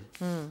reversible.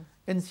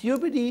 In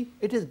COPD,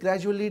 it is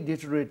gradually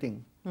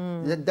deteriorating.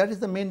 That is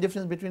the main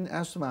difference between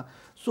asthma.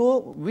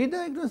 So we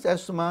diagnose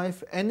asthma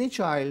if any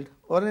child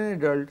or an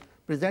adult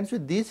presents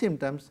with these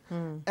symptoms,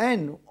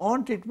 and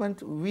on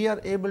treatment we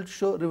are able to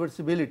show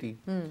reversibility.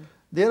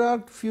 There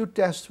are few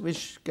tests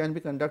which can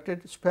be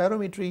conducted: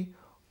 spirometry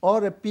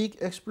or a peak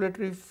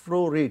expiratory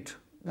flow rate.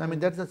 I mean,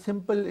 that's a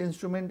simple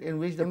instrument in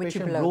which the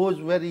patient blows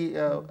very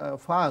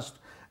fast,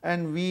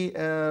 and we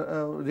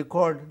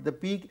record the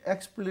peak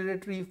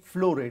expiratory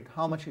flow rate,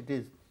 how much it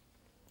is.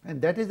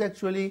 And that is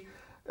actually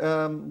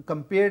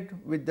compared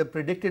with the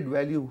predicted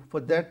value for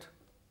that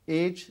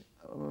age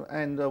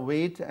and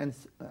weight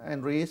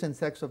and race and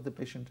sex of the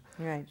patient.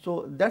 Right.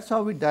 So that's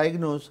how we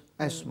diagnose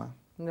asthma.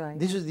 Right.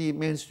 This is the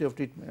mainstay of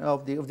treatment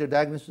of the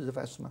diagnosis of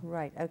asthma.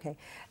 Right. Okay.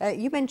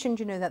 You mentioned,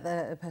 that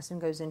the person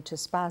goes into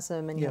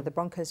spasm and you have the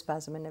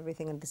bronchospasm and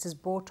everything, and this is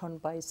brought on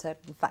by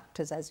certain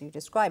factors, as you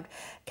described.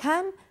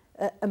 Can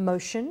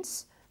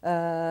emotions,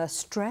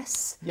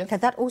 stress, can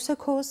that also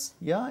cause?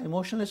 Yeah,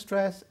 emotional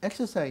stress,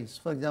 exercise,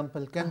 for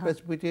example, can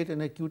precipitate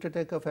an acute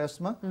attack of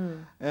asthma,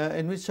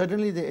 in which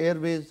suddenly the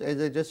airways,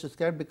 as I just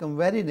described, become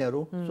very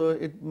narrow. So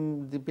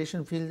the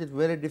patient feels it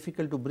very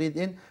difficult to breathe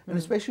in and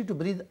especially to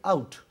breathe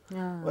out.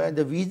 Where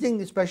the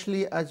wheezing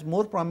especially is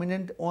more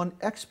prominent on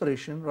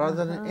expiration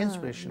rather than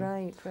inspiration.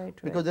 Right.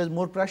 Because there's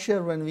more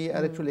pressure when we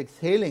are actually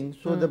exhaling.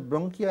 So the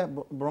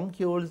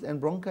bronchioles and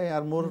bronchi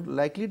are more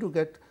likely to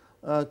get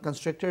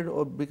constricted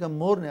or become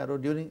more narrow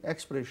during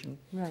expiration.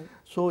 Right.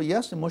 So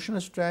yes, emotional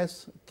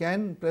stress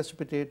can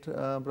precipitate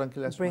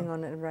bronchial asthma. Bring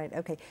on it, right.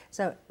 Okay.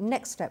 So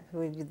next step,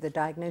 the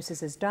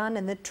diagnosis is done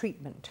and the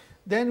treatment.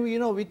 Then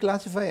we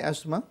classify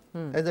asthma,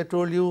 as I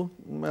told you,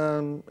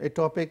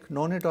 atopic,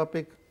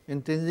 non-atopic,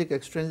 intrinsic,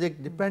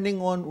 extrinsic, depending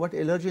on what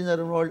allergens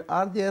are involved.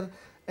 Are there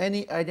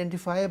any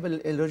identifiable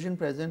allergen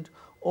present,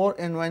 or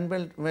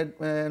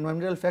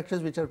environmental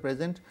factors which are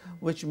present,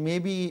 which may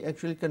be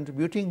actually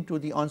contributing to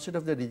the onset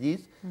of the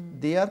disease?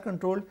 They are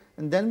controlled,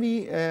 and then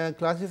we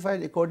classify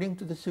according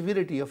to the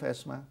severity of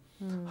asthma.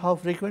 How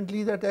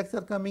frequently the attacks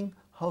are coming,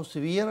 how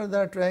severe are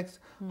the attacks,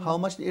 how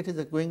much it is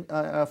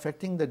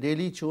affecting the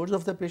daily chores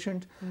of the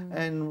patient,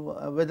 and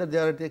whether they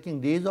are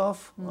taking days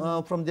off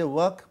from their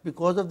work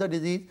because of the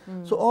disease.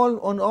 So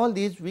on all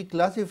these we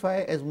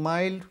classify as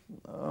mild,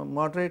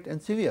 moderate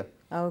and severe.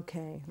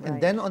 Okay. Right.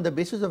 And then on the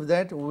basis of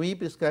that we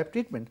prescribe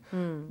treatment.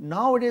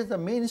 Nowadays the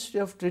mainstay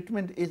of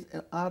treatment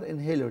are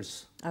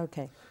inhalers.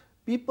 Okay.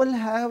 People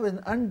have an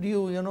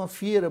undue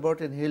fear about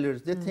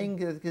inhalers. They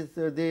think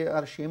they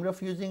are ashamed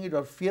of using it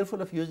or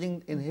fearful of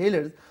using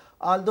inhalers,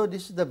 although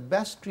this is the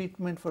best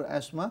treatment for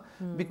asthma,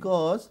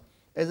 because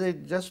as I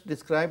just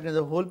described in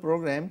the whole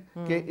program,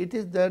 it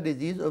is the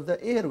disease of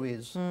the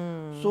airways.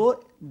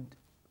 So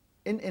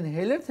in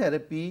inhaler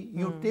therapy,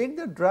 you take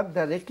the drug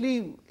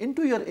directly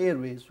into your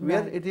airways,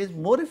 where it is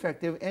more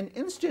effective and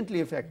instantly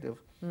effective.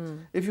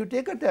 If you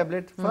take a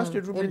tablet, first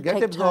it will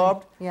get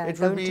absorbed, it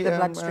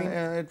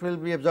will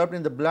be absorbed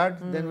in the blood,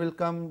 then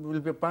will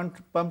be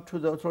pumped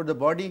through the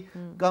body,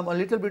 a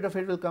little bit of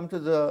it will come to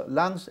the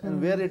lungs,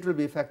 and where it will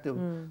be effective.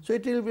 So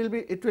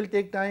it will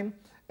take time,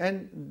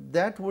 and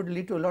that would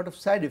lead to a lot of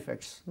side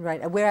effects.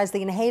 Right, whereas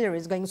the inhaler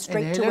is going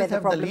straight to where the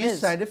problem is. Inhalers have the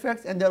least side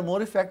effects, and they are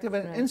more effective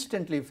and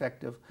instantly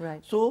effective.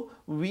 Right. So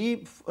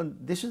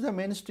this is the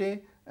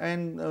mainstay,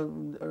 and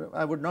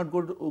I would not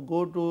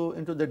go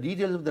into the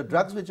details of the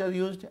drugs which are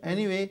used.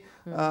 Anyway,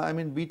 I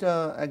mean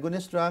beta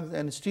agonist drugs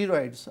and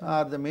steroids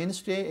are the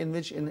mainstay, in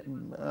which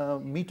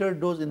metered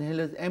dose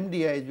inhalers,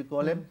 MDIs we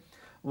call them,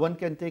 one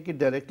can take it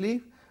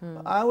directly.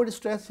 I would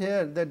stress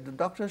here that the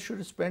doctor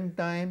should spend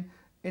time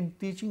in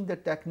teaching the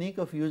technique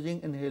of using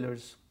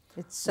inhalers.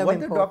 It's so what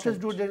important. The doctors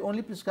do, they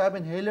only prescribe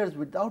inhalers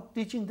without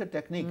teaching the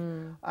technique.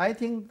 I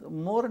think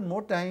more and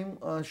more time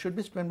should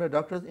be spent by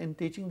doctors in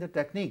teaching the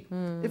technique.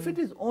 If it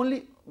is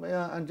only,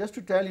 and just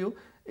to tell you,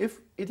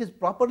 if it is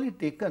properly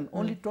taken,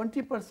 only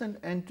 20%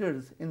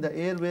 enters in the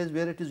airways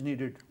where it is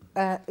needed.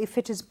 If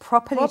it is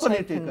properly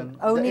taken,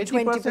 only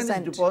 80%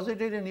 is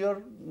deposited in your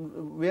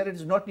where it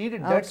is not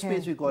needed. That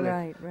space we call it.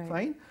 Right.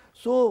 Fine.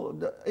 So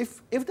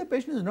if the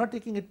patient is not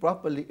taking it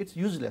properly, it's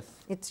useless.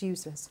 It's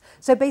useless.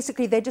 So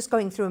basically, they're just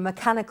going through a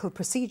mechanical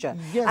procedure,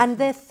 and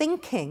they're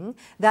thinking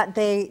that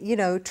they,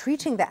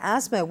 treating the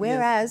asthma,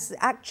 whereas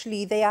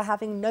actually they are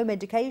having no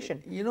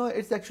medication.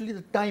 It's actually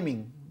the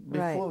timing.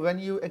 Before, when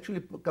you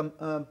actually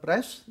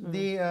press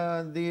the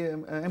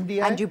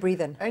MDI,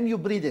 and you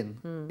breathe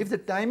in, if the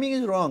timing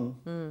is wrong,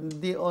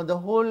 all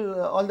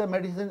the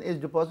medicine is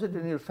deposited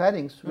in your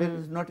pharynx, where it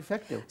is not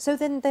effective. So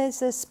then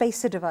there's a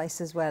spacer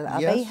device as well. Are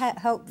they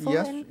helpful?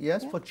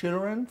 Yes, for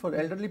children, for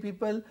elderly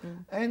people,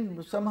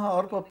 and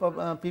somehow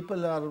people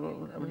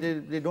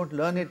they don't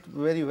learn it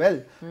very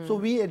well. So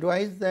we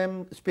advise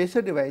them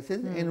spacer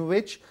devices in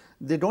which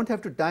they don't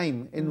have to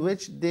time, in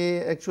which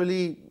they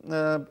actually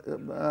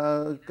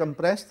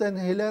compress the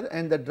inhaler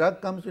and the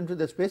drug comes into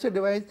the spacer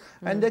device,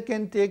 and they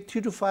can take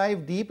 3 to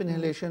 5 deep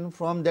inhalation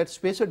from that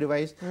spacer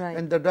device,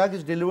 and the drug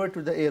is delivered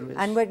to the airways.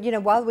 And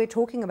while we're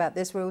talking about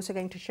this, we're also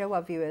going to show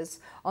our viewers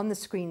on the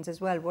screens as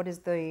well what is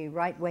the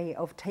right way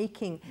of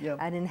taking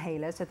an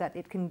inhaler so that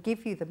it can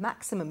give you the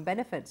maximum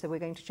benefit. So we're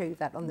going to show you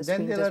that on the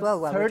screens as well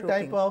while we're talking.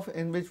 Third type of,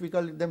 in which we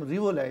call them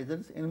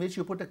revolizers, in which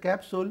you put a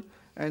capsule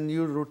and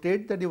you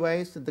rotate the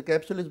device, the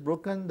capsule is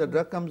broken, the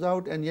drug comes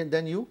out, and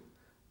then you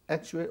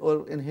actuate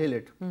or inhale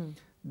it.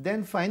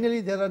 Then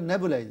finally there are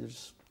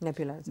nebulizers.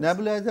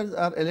 Nebulizers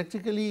are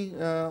electrically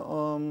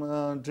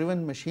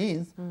driven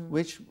machines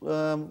which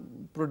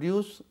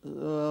produce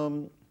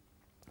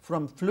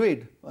from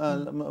fluid.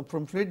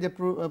 From fluid they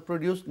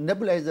produce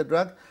nebulizer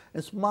drug,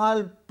 and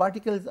small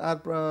particles are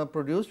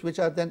produced which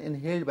are then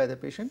inhaled by the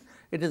patient.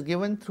 It is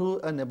given through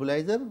a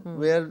nebulizer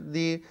where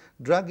the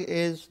drug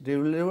is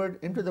delivered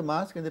into the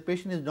mask and the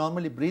patient is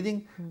normally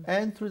breathing,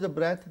 and through the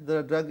breath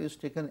the drug is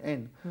taken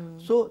in.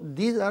 So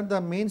these are the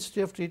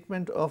mainstay of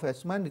treatment of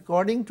asthma, and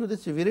according to the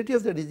severity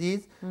of the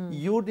disease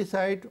you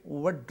decide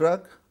what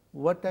drug,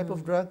 what type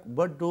of drug,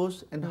 what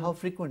dose, and how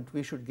frequent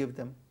we should give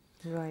them.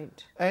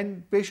 Right.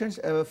 And patients,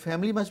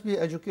 family must be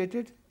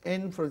educated.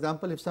 And for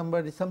example, if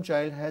some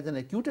child has an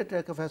acute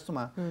attack of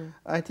asthma,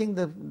 I think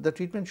the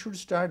treatment should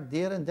start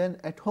there and then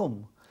at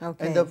home.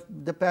 Okay. And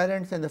the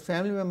parents and the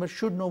family members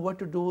should know what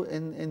to do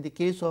in the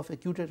case of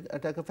acute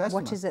attack of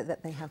asthma. What is it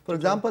that they have to do? For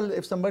example,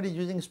 if somebody is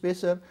using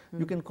spacer,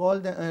 you can call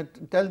them,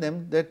 tell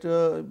them that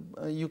the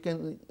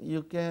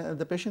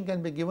patient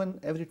can be given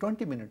every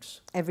 20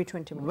 minutes. Every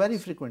 20 minutes? Very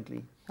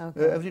frequently.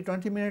 Okay. Every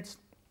 20 minutes.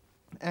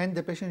 And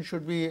the patient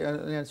should be in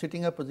a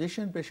sitting up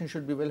position, patient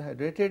should be well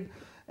hydrated,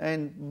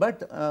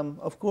 but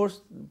of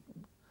course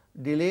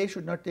delay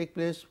should not take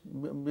place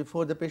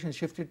before the patient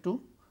shifted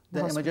to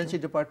the emergency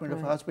department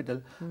of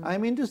hospital. I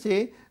mean to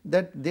say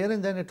that there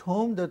and then at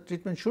home the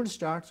treatment should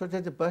start so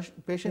that the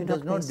patient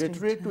does not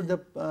deteriorate to the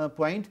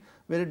point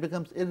where it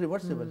becomes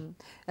irreversible.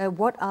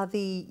 What are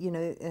the,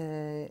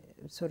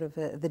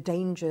 the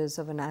dangers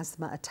of an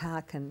asthma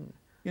attack? And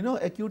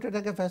acute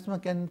attack of asthma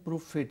can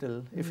prove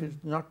fatal if it's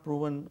not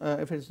proven,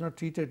 if it's not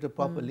treated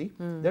properly.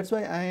 That's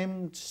why I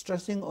am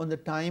stressing on the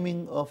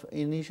timing of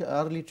initial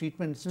early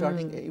treatment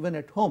starting even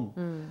at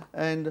home.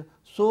 And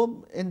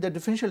so in the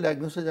differential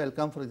diagnosis I'll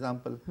come, for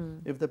example,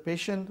 if the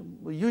patient,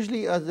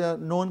 usually as a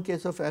known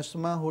case of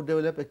asthma who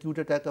develop acute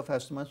attack of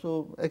asthma,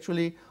 so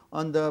actually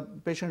on the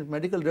patient's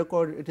medical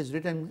record it is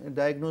written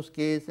diagnosed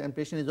case and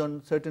patient is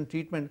on certain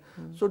treatment.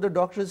 So the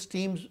doctor's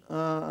teams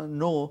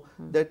know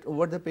that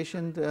what the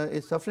patient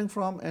is suffering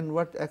from and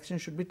what action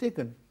should be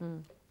taken.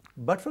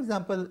 But for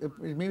example,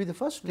 it may be the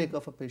first take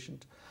of a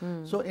patient.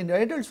 So in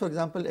adults, for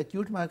example,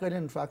 acute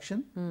myocardial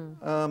infarction,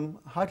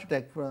 heart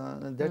attack,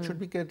 that should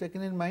be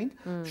taken in mind.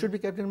 Should be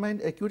kept in mind.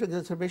 Acute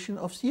exacerbation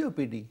of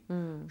COPD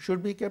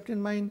should be kept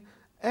in mind.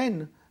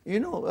 And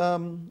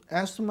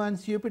asthma and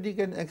COPD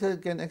can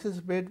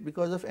exacerbate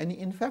because of any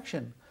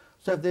infection.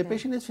 So if the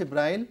patient is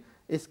febrile,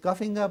 is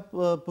coughing up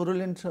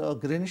purulent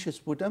greenish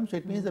sputum, so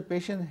it means the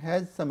patient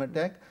has some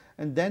attack,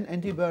 and then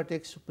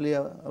antibiotics play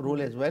a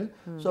role as well.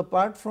 So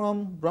apart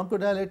from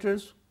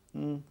bronchodilators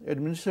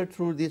administered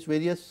through these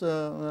various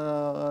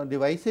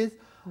devices,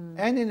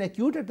 and in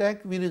acute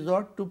attack we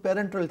resort to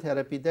parenteral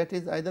therapy, that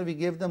is either we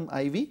give them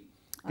IV,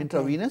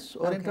 intravenous,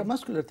 or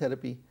intramuscular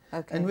therapy.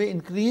 And we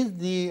increase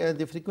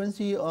the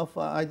frequency of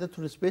either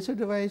through spacer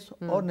device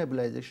or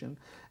nebulization.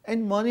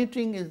 And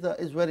monitoring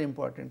is very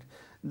important.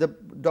 The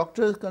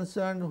doctor is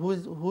concerned,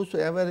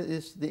 whosoever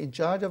is in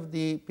charge of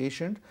the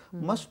patient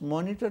must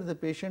monitor the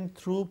patient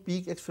through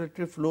peak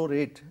expiratory flow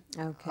rate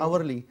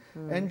hourly,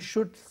 and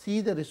should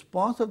see the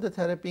response of the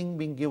therapy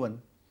being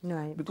given.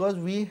 Right. Because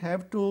we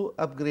have to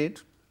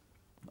upgrade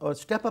or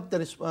step up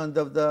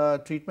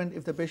the treatment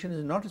if the patient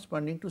is not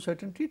responding to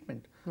certain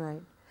treatment.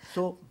 Right.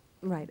 So.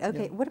 Right.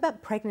 Okay. What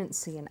about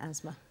pregnancy and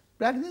asthma?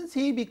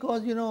 Pregnancy,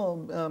 because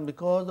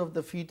because of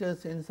the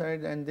fetus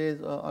inside, and there's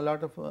a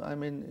lot of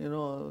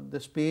the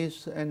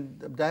space and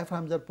the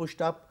diaphragms are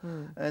pushed up,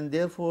 and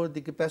therefore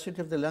the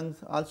capacity of the lungs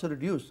also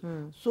reduced.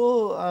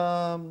 So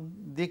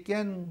they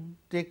can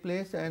take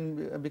place,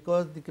 and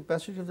because the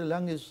capacity of the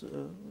lung is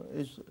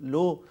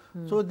low,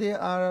 so they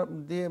are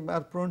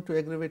prone to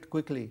aggravate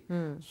quickly.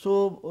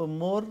 So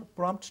more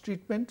prompt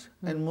treatment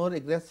and more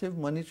aggressive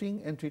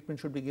monitoring and treatment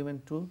should be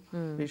given to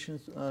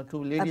patients, to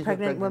ladies. A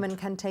pregnant woman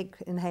can take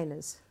inhalers?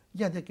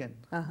 Yeah, they can.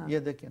 Yeah,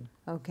 they can.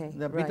 Okay.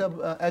 The beta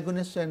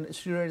agonists and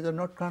steroids are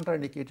not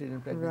contraindicated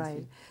in pregnancy.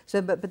 Right. So,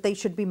 but they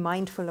should be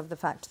mindful of the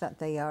fact that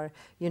they are,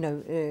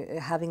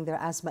 having their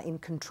asthma in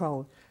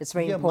control. It's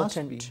very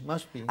important.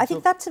 Must be. I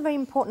think that's a very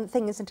important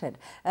thing, isn't it?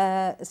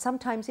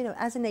 Sometimes,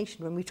 as a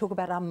nation, when we talk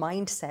about our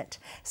mindset,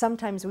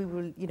 sometimes we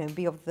will,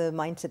 be of the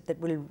mindset that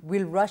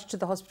we'll rush to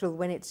the hospital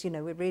when it's,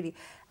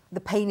 the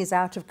pain is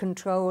out of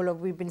control, or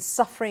we've been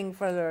suffering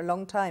for a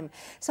long time.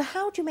 So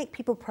how do you make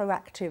people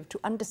proactive to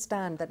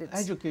understand that it's...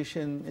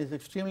 Education is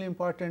extremely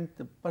important,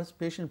 the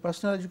patient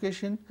personal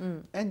education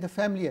and the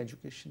family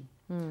education.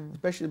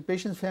 Especially the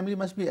patient's family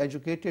must be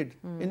educated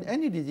in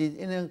any disease,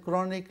 in a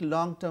chronic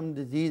long-term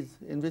disease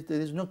in which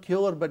there is no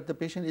cure but the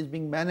patient is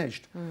being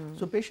managed.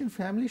 So patient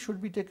family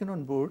should be taken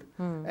on board,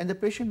 and the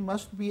patient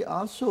must be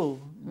also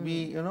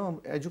be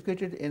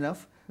educated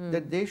enough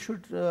that they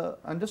should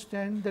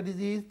understand the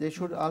disease. They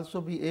should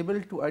also be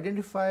able to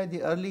identify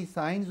the early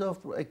signs of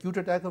acute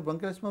attack of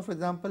bronchial asthma, for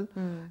example,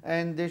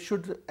 and they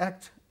should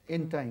act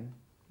in time.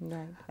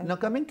 Right. Now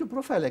coming to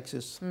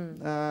prophylaxis,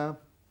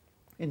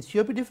 in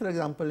COPD, for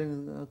example,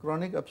 in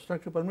chronic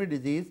obstructive pulmonary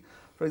disease,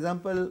 for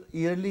example,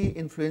 yearly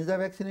influenza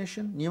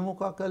vaccination,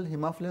 pneumococcal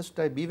Haemophilus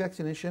type B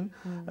vaccination,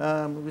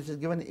 which is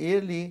given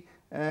yearly,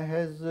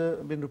 has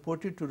been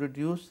reported to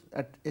reduce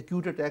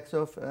acute attacks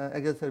of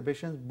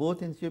exacerbations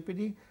both in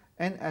COPD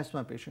and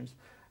asthma patients.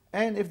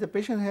 And if the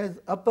patient has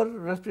upper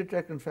respiratory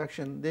tract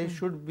infection, they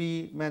should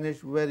be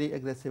managed very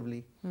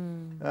aggressively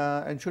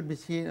and should be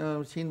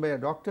seen by a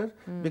doctor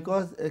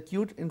because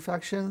acute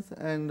infections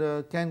and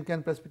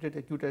can precipitate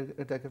acute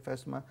attack of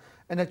asthma.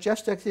 And a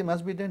chest X-ray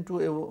must be done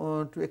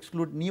to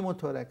exclude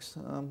pneumothorax.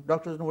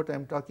 Doctors know what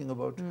I'm talking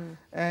about,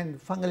 and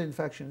fungal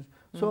infections.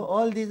 So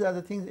all these are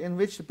the things in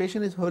which the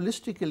patient is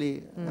holistically,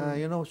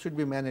 should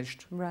be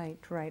managed. Right,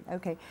 right,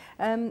 okay.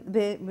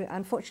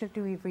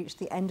 Unfortunately, we've reached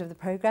the end of the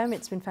program.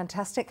 It's been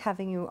fantastic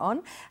having you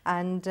on,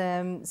 and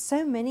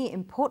so many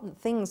important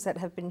things that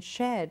have been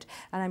shared,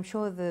 and I'm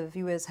sure the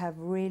viewers have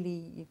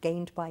really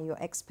gained by your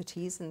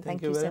expertise, and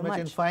thank you so much.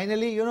 And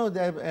finally,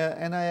 the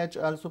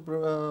NIH also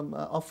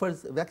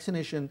offers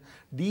vaccination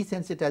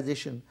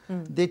desensitization.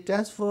 They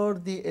test for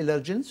the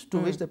allergens to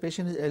which the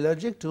patient is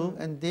allergic to,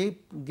 and they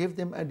give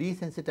them a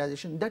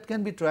desensitization that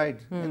can be tried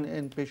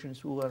in patients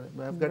who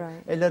have got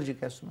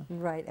allergic asthma.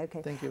 Right,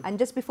 okay. Thank you. And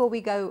just before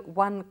we go,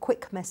 one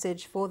quick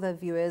message for the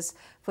viewers,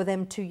 for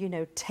them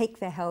to, take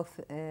their health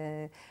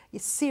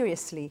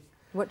seriously.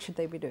 What should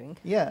they be doing?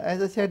 Yeah,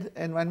 as I said,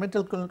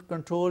 environmental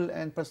control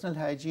and personal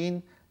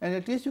hygiene, and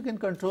at least you can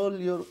control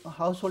your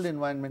household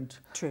environment.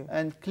 True.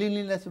 And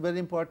cleanliness is very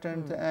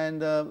important,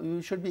 and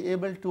you should be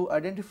able to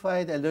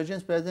identify the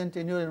allergens present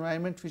in your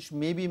environment which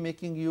may be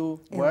making you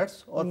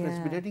worse or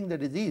precipitating the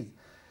disease.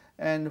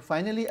 And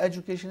finally,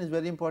 education is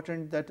very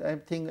important, that I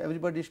think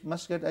everybody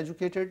must get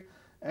educated,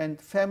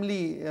 and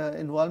family,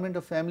 involvement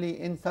of family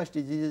in such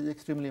diseases is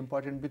extremely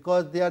important,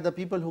 because they are the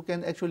people who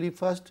can actually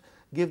first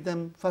give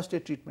them first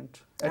aid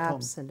treatment at home.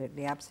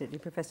 Absolutely, absolutely.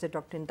 Professor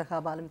Dr.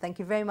 Hzw Alam, thank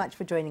you very much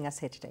for joining us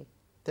here today.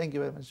 Thank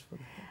you very much.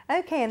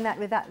 Okay, and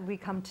with that we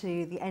come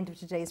to the end of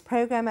today's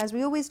program. As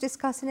we always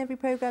discuss in every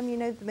program,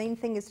 the main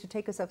thing is to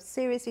take yourself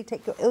seriously,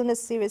 take your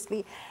illness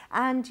seriously,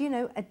 and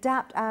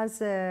adapt. As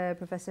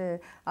Professor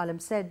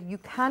Alam said, you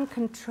can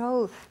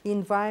control the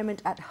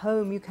environment at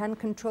home, you can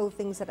control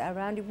things that are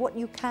around you. What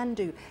you can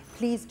do,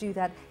 please do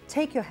that.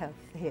 Take your health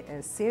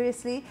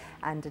seriously,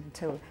 and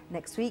until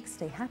next week,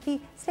 stay happy,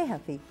 stay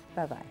healthy.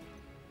 Bye-bye.